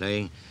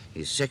playing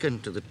his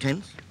 2nd to the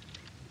 10th.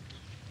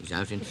 He's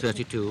out in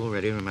 32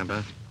 already,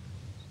 remember.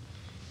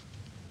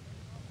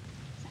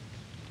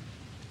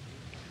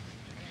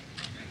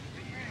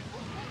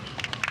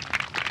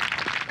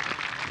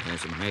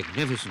 There's a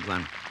magnificent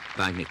one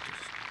by Nicklaus.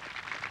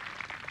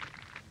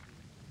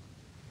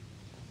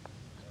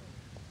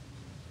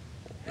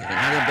 There's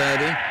another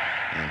birdie,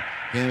 and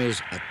here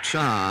is a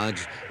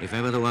charge, if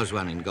ever there was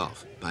one in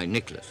golf, by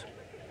Nicklaus.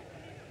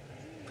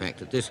 In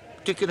fact, at this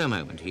particular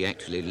moment, he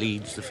actually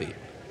leads the field.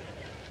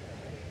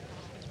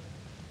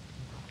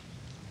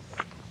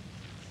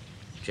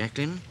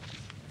 Jacklin.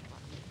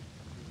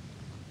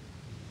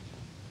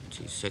 It's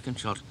his 2nd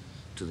shot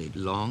to the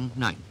long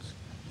 9th.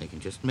 They can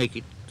just make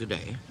it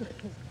today.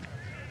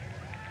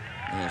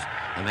 Yes,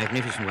 a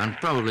magnificent one,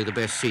 probably the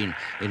best seen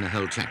in the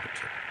whole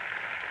championship.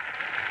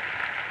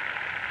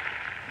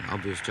 An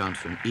obvious chance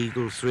for an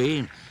eagle 3,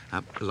 and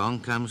up along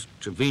comes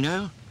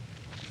Trevino.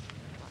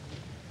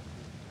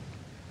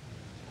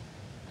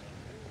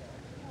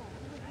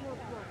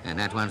 And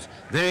that one's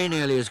very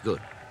nearly as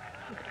good.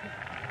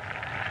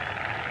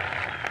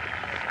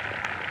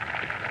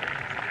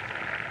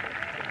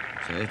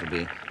 So it'll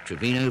be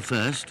Trevino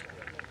first.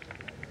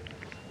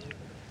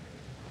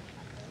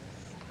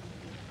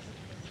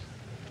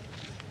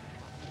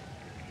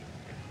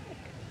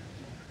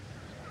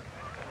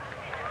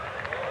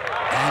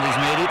 And he's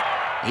made it.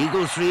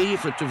 Eagle 3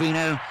 for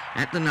Trevino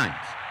at the 9th.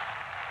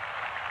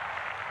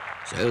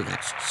 So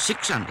that's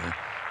 6 under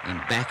and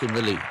back in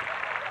the lead.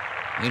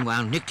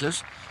 Meanwhile,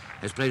 Nicklaus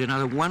has played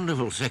another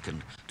wonderful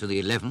 2nd to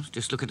the 11th.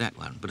 Just look at that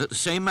one. But at the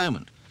same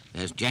moment,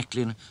 there's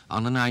Jacklin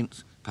on the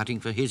 9th, putting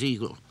for his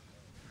eagle.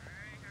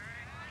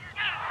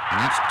 And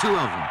that's 2 of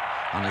them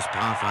on this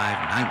par 5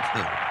 9th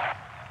hole.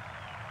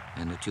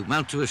 And the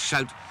tumultuous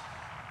shout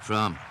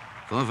from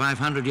 400 or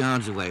 500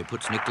 yards away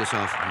puts Nicklaus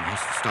off, and he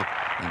has to stop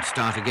and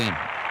start again.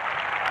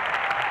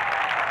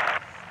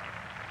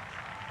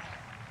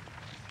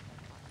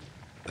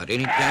 But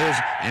in it goes,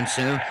 and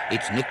so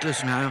it's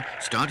Nicholas now,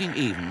 starting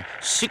even,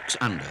 6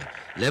 under,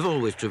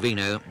 level with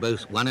Trevino,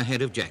 both one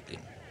ahead of Jacklin.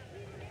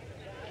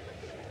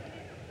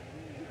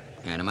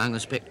 And among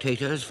the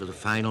spectators for the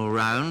final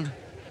round,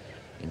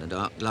 in the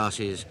dark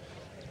glasses,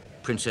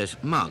 Princess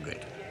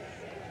Margaret.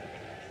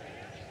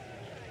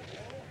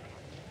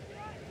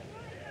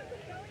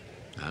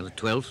 Now the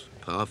 12th,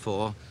 par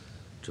 4,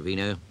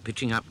 Trevino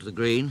pitching up to the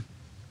green.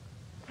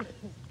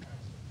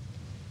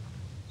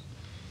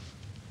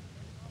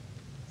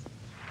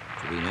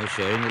 Trevino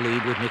sharing the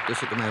lead with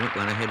Nicholas at the moment,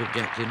 one ahead of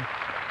Jacklin.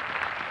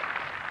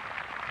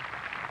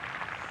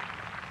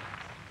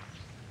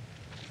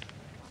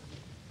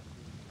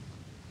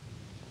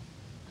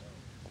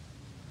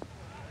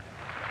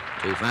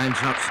 Two fine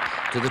shots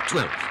to the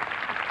 12th.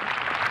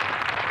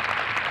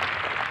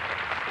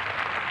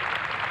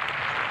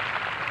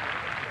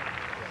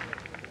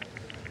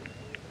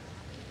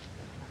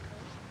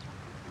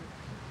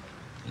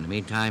 In the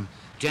meantime,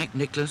 Jack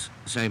Nicklaus,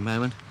 at the same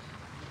moment,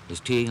 is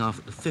teeing off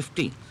at the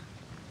 15th.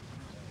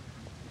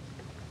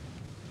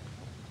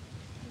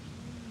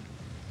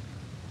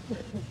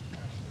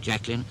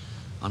 Jacklin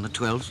on the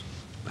 12th,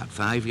 about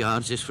 5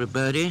 yards this for a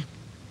birdie,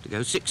 to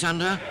go 6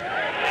 under.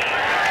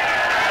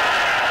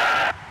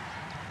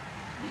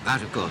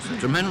 But of course, a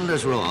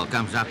tremendous roar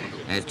comes up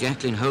as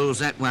Jacklin holds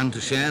that one to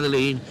share the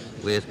lead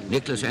with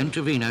Nicklaus and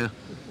Trevino,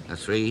 a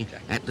 3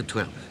 at the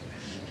 12th.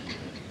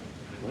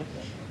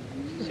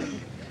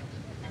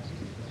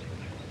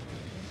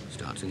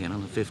 Starts again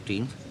on the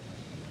 15th.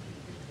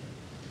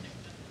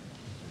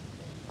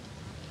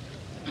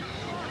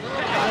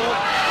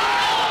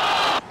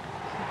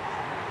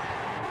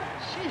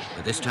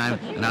 But this time,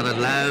 another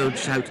loud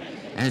shout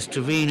as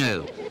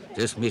Trevino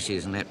just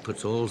misses, and that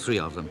puts all 3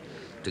 of them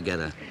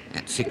together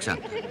at 6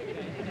 under.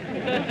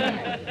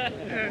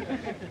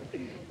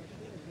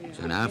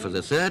 So now for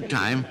the 3rd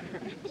time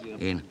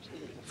in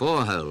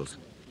 4 holes,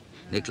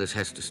 Nicklaus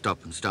has to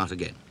stop and start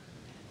again.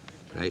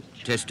 Great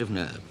test of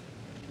nerve.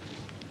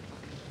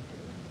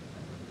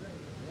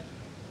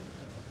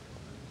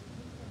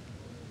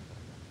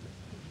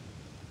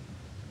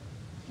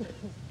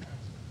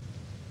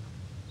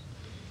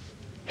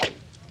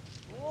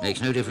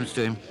 Makes no difference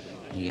to him.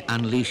 He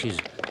unleashes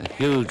a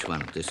huge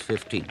one at this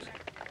 15th.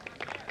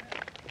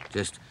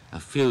 Just a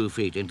few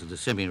feet into the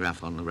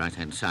semi-rough on the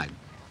right-hand side.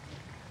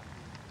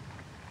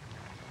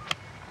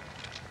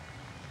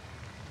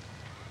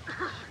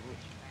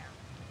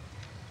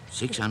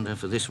 Six under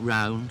for this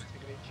round,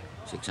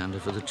 6 under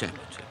for the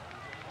championship.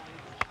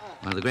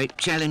 One of the great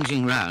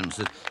challenging rounds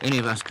that any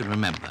of us can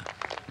remember.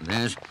 And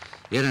there's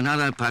yet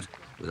another putt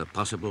with a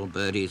possible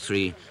birdie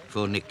 3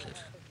 for Nicklaus.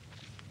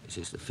 This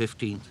is the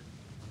 15th.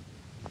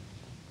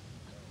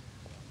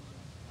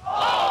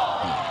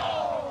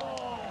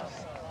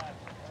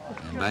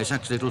 And by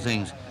such little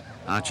things,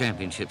 our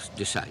championship's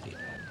decided.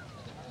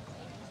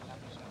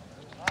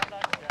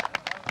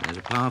 There's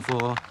a par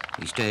 4,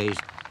 he stays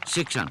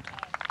 6 under.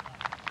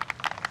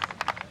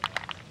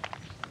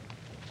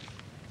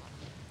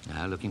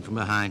 Now looking from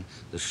behind,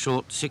 the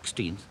short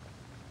 16th.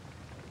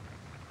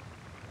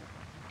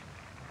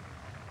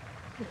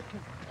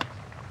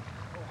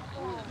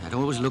 That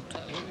always looked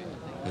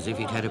as if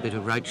he'd had a bit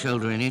of right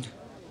shoulder in it.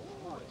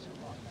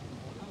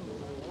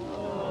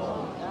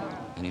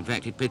 And in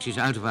fact, it pitches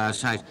out of our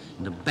sight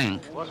in the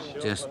bank,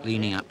 just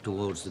leaning up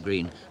towards the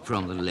green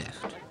from the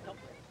left.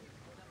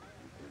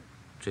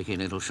 Tricky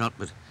little shot,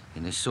 but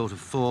in this sort of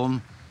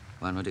form,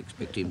 one would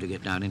expect him to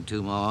get down in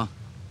 2 more.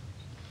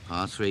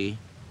 Par 3.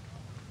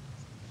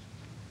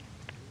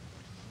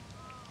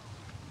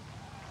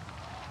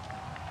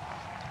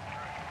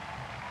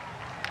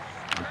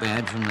 Not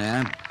bad from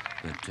there,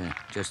 but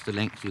just the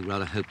length you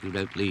rather hope you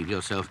don't leave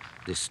yourself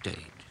this stage.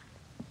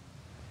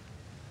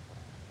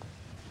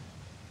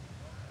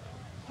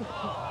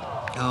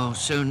 Oh,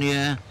 so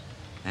near,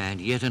 and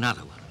yet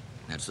another one.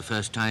 That's the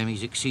first time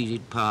he's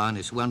exceeded par in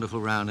this wonderful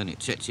round, and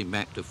it sets him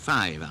back to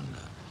 5 under.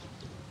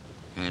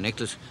 And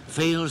Nicklaus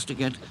fails to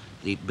get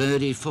the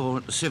birdie 4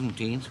 at the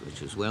 17th,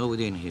 which is well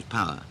within his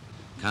power.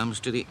 Comes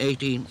to the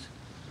 18th,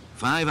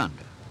 5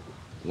 under,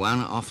 1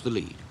 off the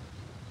lead.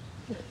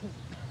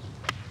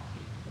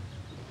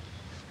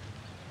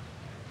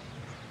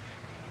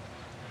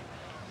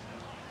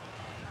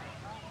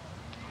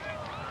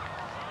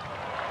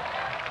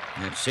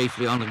 That's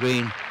safely on the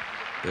green,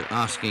 but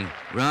asking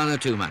rather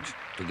too much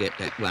to get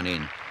that one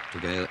in, to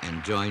go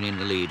and join in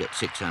the lead at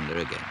 6 under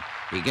again.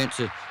 He gets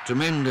a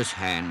tremendous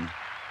hand.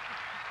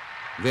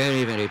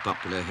 Very, very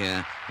popular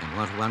here, and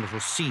what a wonderful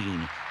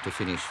scene to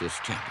finish this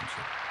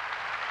championship.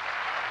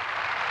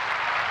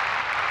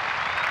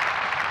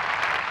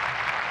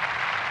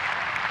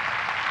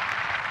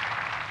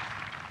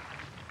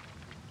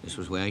 This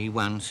was where he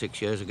won 6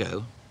 years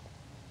ago.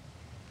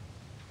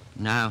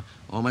 Now,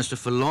 almost a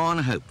forlorn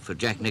hope for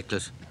Jack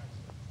Nicklaus.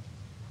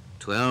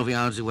 12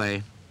 yards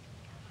away.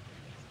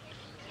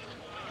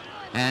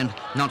 And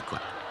not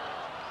quite.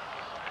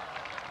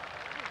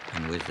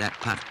 And with that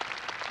putt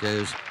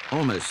goes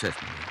almost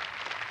certainly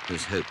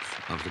his hopes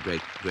of the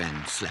great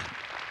Grand Slam.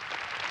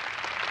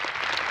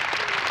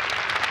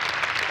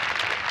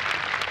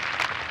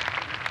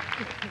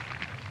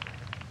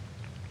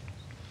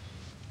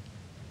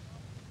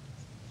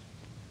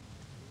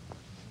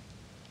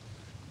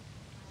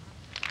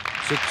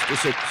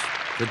 .66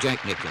 for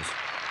Jack Nicklaus,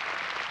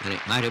 and it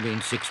might have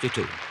been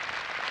 62.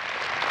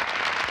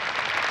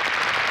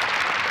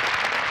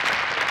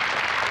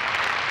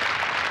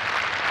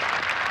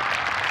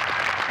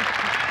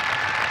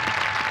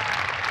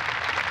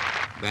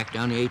 Back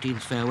down the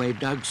 18th fairway,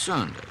 Doug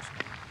Saunders.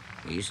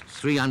 He's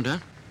 3 under.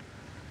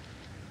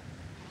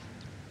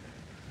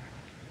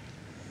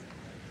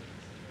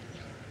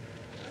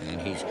 And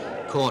he's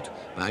caught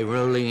by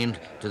rolling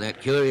into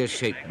that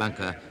curious-shaped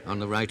bunker on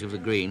the right of the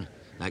green,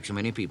 like so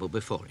many people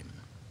before him.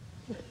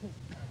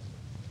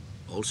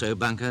 Also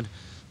bunkered,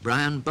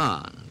 Brian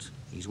Barnes.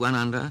 He's 1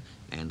 under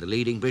and the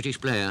leading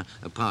British player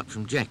apart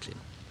from Jacklin.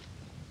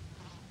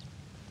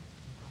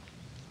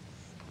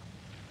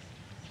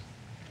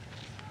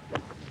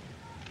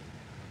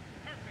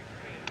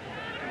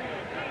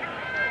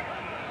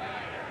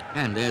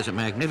 And there's a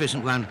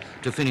magnificent one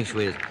to finish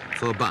with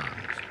for Barnes.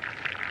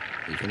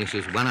 He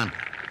finishes 1 under.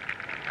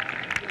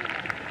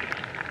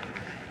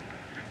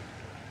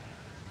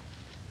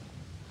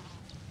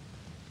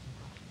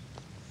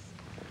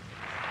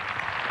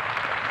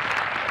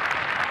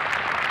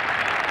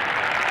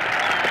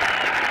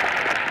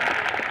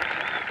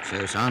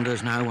 So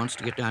Saunders now wants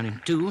to get down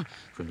in 2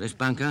 from this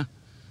bunker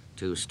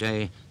to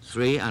stay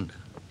 3 under.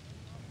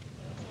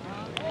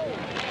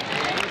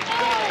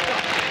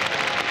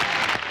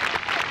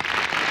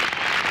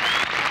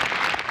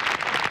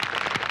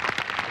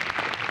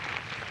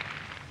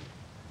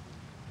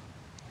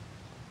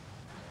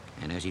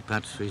 And as he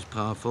putts for his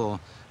par 4,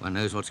 one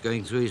knows what's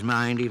going through his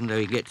mind, even though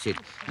he gets it.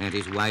 That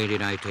is, why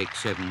did I take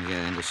 7 here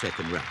in the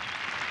second round?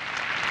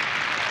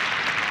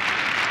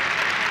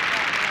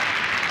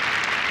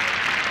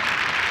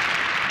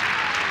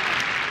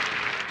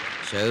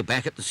 So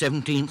back at the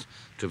 17th,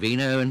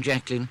 Trevino and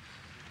Jacklin,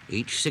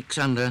 each 6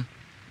 under,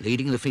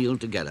 leading the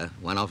field together.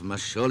 One of them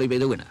must surely be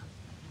the winner.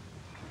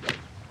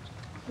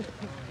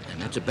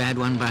 And that's a bad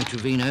one by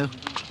Trevino.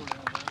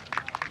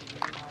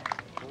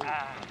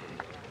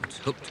 It's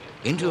hooked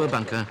into a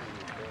bunker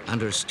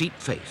under a steep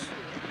face.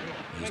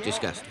 He's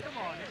disgusted.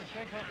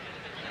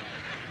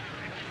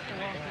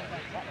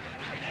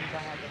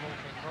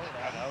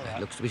 That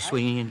looks to be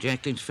swinging in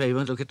Jacklin's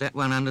favour. Look at that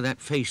one under that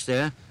face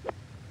there.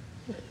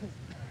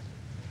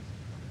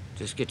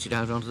 Just gets it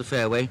out onto the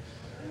fairway.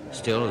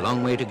 Still a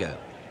long way to go.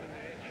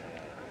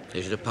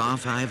 This is a par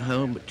 5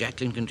 hole, but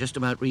Jacklin can just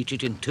about reach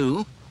it in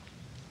 2.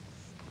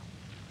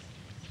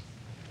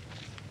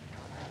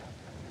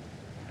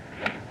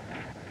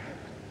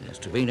 There's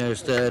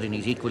Trevino's 3rd, and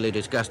he's equally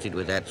disgusted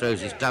with that. Throws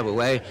his club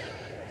away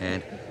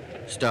and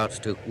starts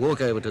to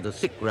walk over to the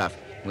thick rough,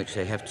 which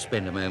they have to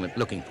spend a moment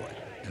looking for it.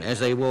 And as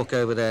they walk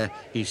over there,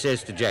 he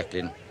says to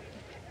Jacklin,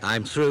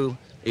 "I'm through,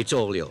 it's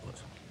all yours."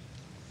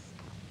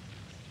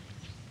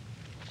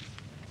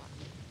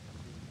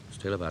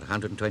 Still about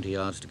 120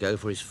 yards to go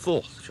for his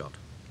 4th shot.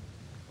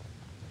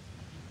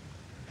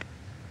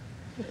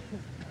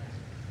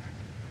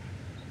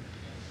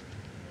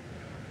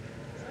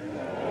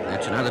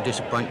 That's another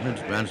disappointment.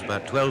 It runs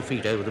about 12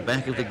 feet over the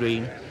back of the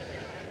green.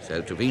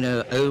 So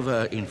Trevino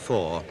over in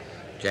 4.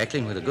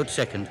 Jacklin with a good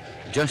second,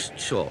 just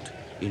short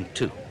in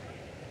 2.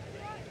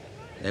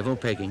 Level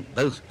pegging,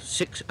 both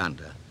 6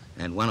 under,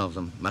 and one of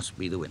them must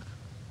be the winner.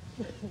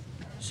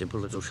 Simple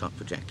little shot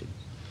for Jacklin.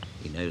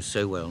 He knows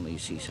so well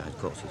these seaside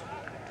courses.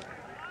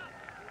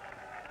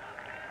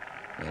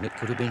 And it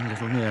could have been a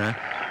little nearer.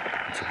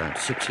 It's about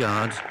 6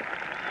 yards.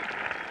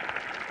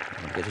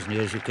 I'll get as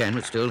near as you can,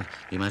 but still,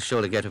 you must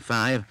surely get a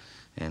 5,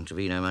 and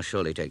Trevino must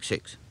surely take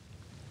 6.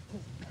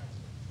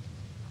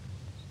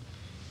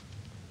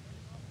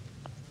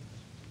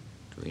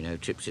 Trevino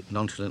chips it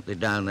nonchalantly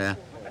down there.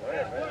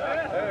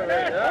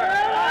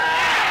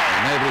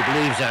 And nobody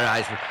believes their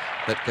eyes,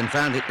 but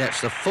confound it,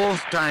 that's the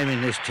 4th time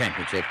in this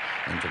championship,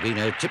 and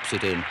Trevino chips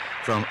it in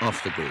from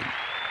off the green.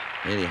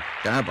 Really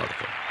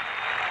diabolical.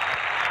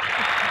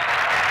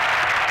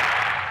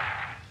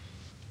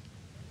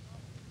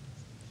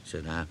 So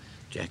now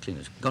Jacklin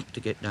has got to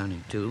get down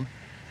in 2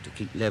 to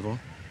keep level.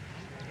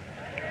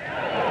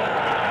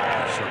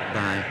 Shot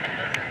by.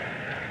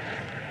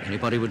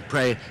 Anybody would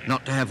pray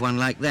not to have one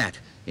like that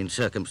in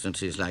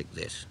circumstances like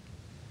this.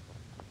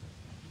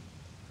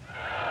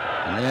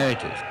 And there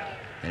it is.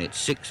 And it's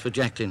 6 for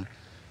Jacklin,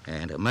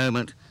 and a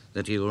moment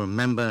that he will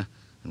remember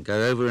and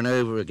go over and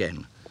over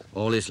again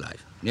all his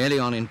life. Nearly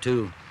on in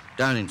 2,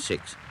 down in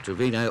 6.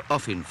 Trevino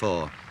off in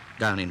 4,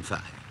 down in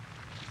 5.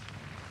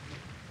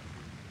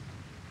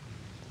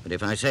 But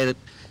if I say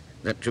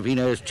that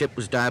Trevino's chip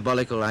was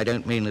diabolical, I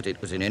don't mean that it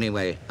was in any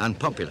way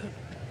unpopular.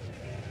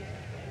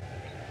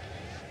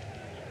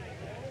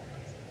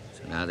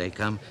 So now they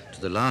come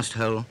to the last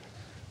hole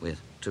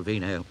with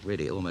Trevino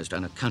really almost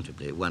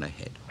unaccountably 1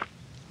 ahead.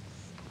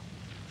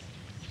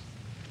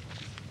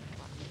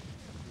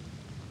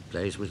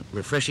 Plays with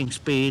refreshing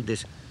speed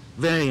this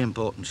very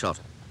important shot.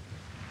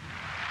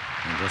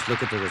 And just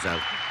look at the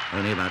result,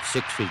 only about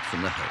 6 feet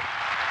from the hole.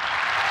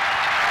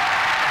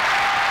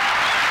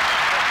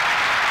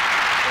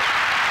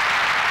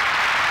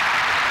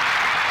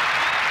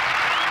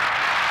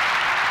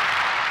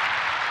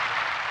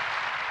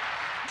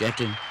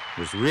 Jacklin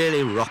was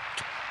really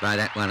rocked by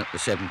that one at the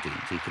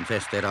 17th. He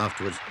confessed that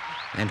afterwards,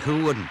 and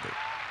who wouldn't be?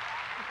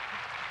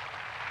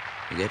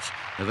 He gets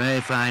a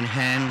very fine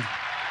hand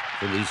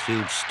for these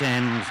huge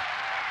stands,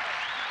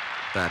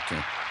 but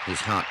his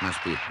heart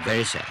must be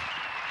very sad.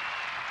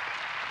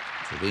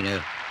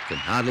 Trevino can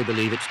hardly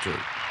believe it's true.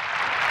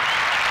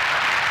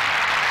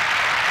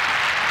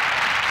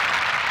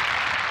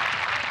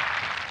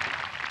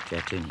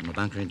 Jacklin in the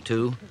bunker in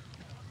 2.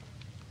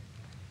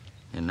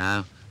 And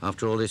now,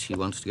 after all this, he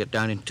wants to get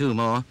down in 2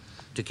 more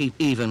to keep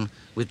even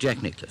with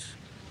Jack Nicklaus.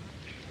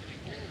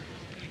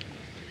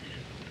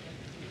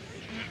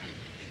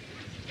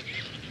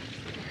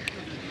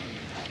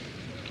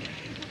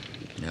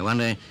 No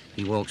wonder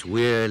he walks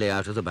wearily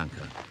out of the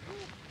bunker.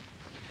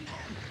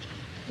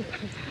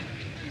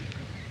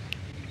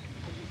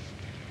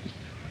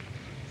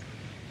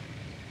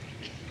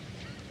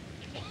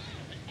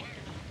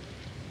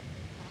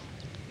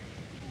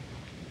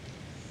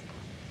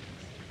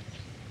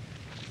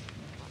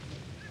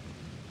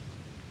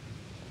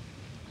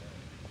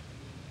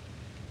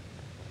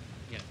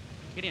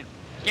 Get in.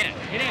 Get in.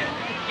 Get in. Get in.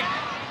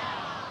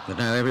 But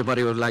now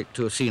everybody would like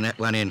to have seen that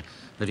one in,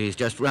 but he's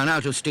just run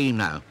out of steam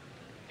now.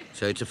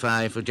 So it's a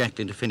 5 for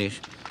Jacklin to finish.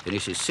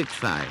 Finishes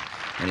 6-5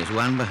 and is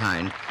 1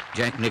 behind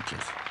Jack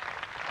Nicklaus.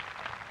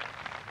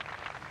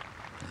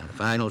 Now the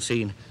final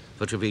scene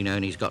for Trevino,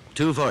 and he's got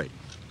 2 for it.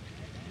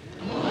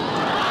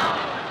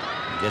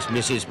 He just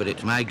misses, but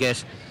it's my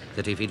guess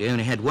that if he'd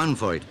only had 1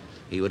 for it,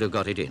 he would have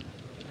got it in.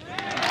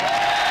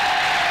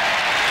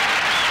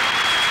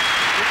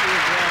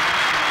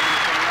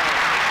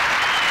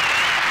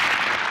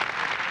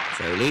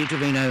 So Lee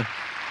Trevino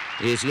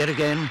is yet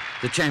again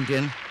the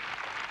champion,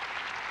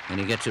 and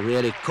he gets a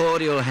really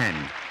cordial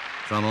hand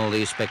from all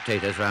these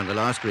spectators round the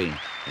last green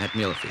at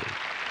Muirfield.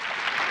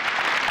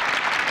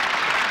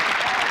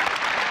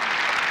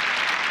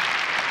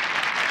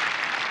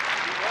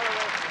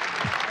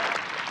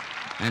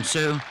 And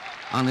so,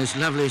 on this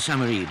lovely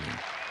summer evening,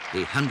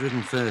 the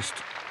 101st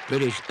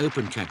British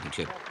Open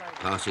Championship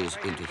passes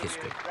into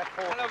history.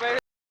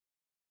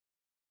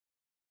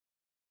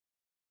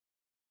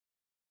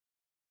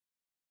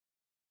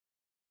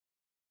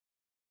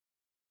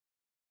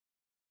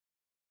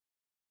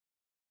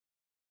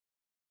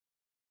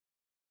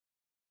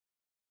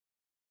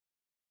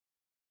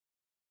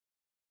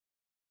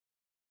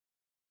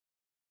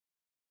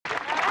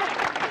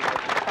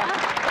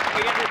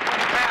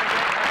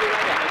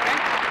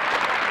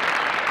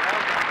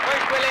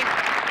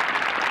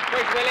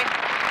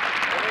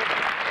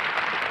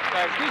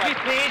 Excuse me,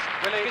 please.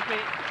 Excuse me.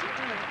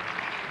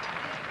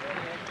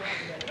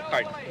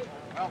 Pardon.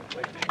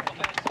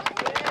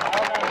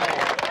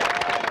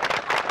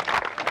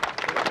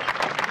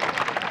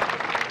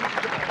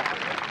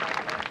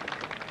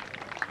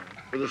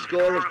 With a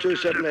score of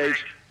 278,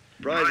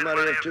 prize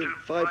money of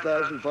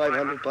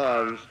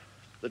 £5,500,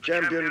 the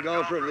champion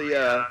golfer of the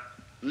year,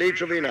 Lee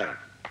Trevino.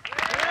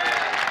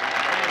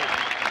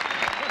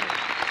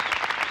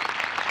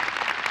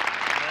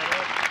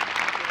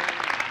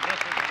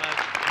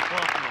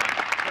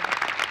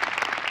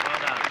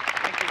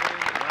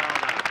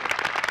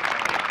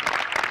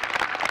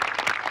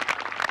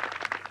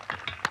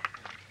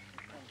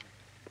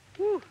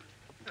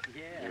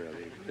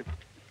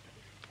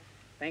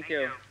 Thank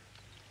you.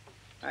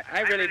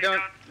 I really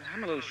don't.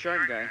 I'm a little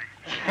short guy.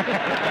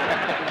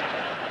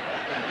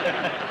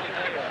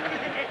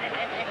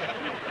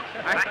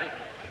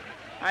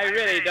 I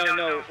really don't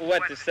know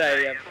what to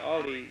say.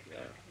 All the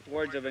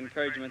words of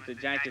encouragement that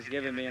Jack has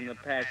given me in the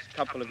past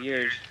couple of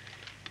years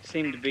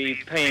seem to be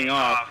paying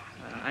off.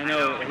 I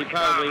know he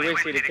probably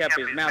wished he'd have kept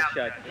his mouth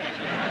shut.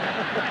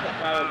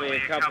 Probably a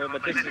couple,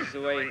 but this is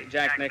the way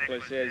Jack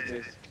Nicklaus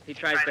is. He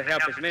tries to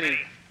help as many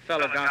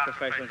fellow golf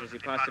professionals as he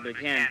possibly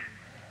can.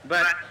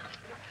 But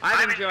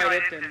I've enjoyed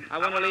it, and I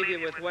want to leave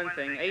you with one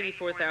thing.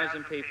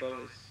 84,000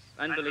 people is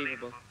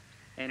unbelievable,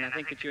 and I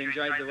think that you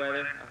enjoyed the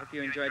weather. I hope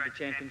you enjoyed the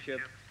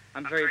championship.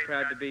 I'm very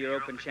proud to be your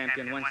Open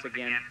champion once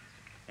again,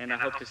 and I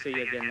hope to see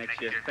you again next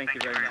year. Thank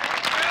you very much.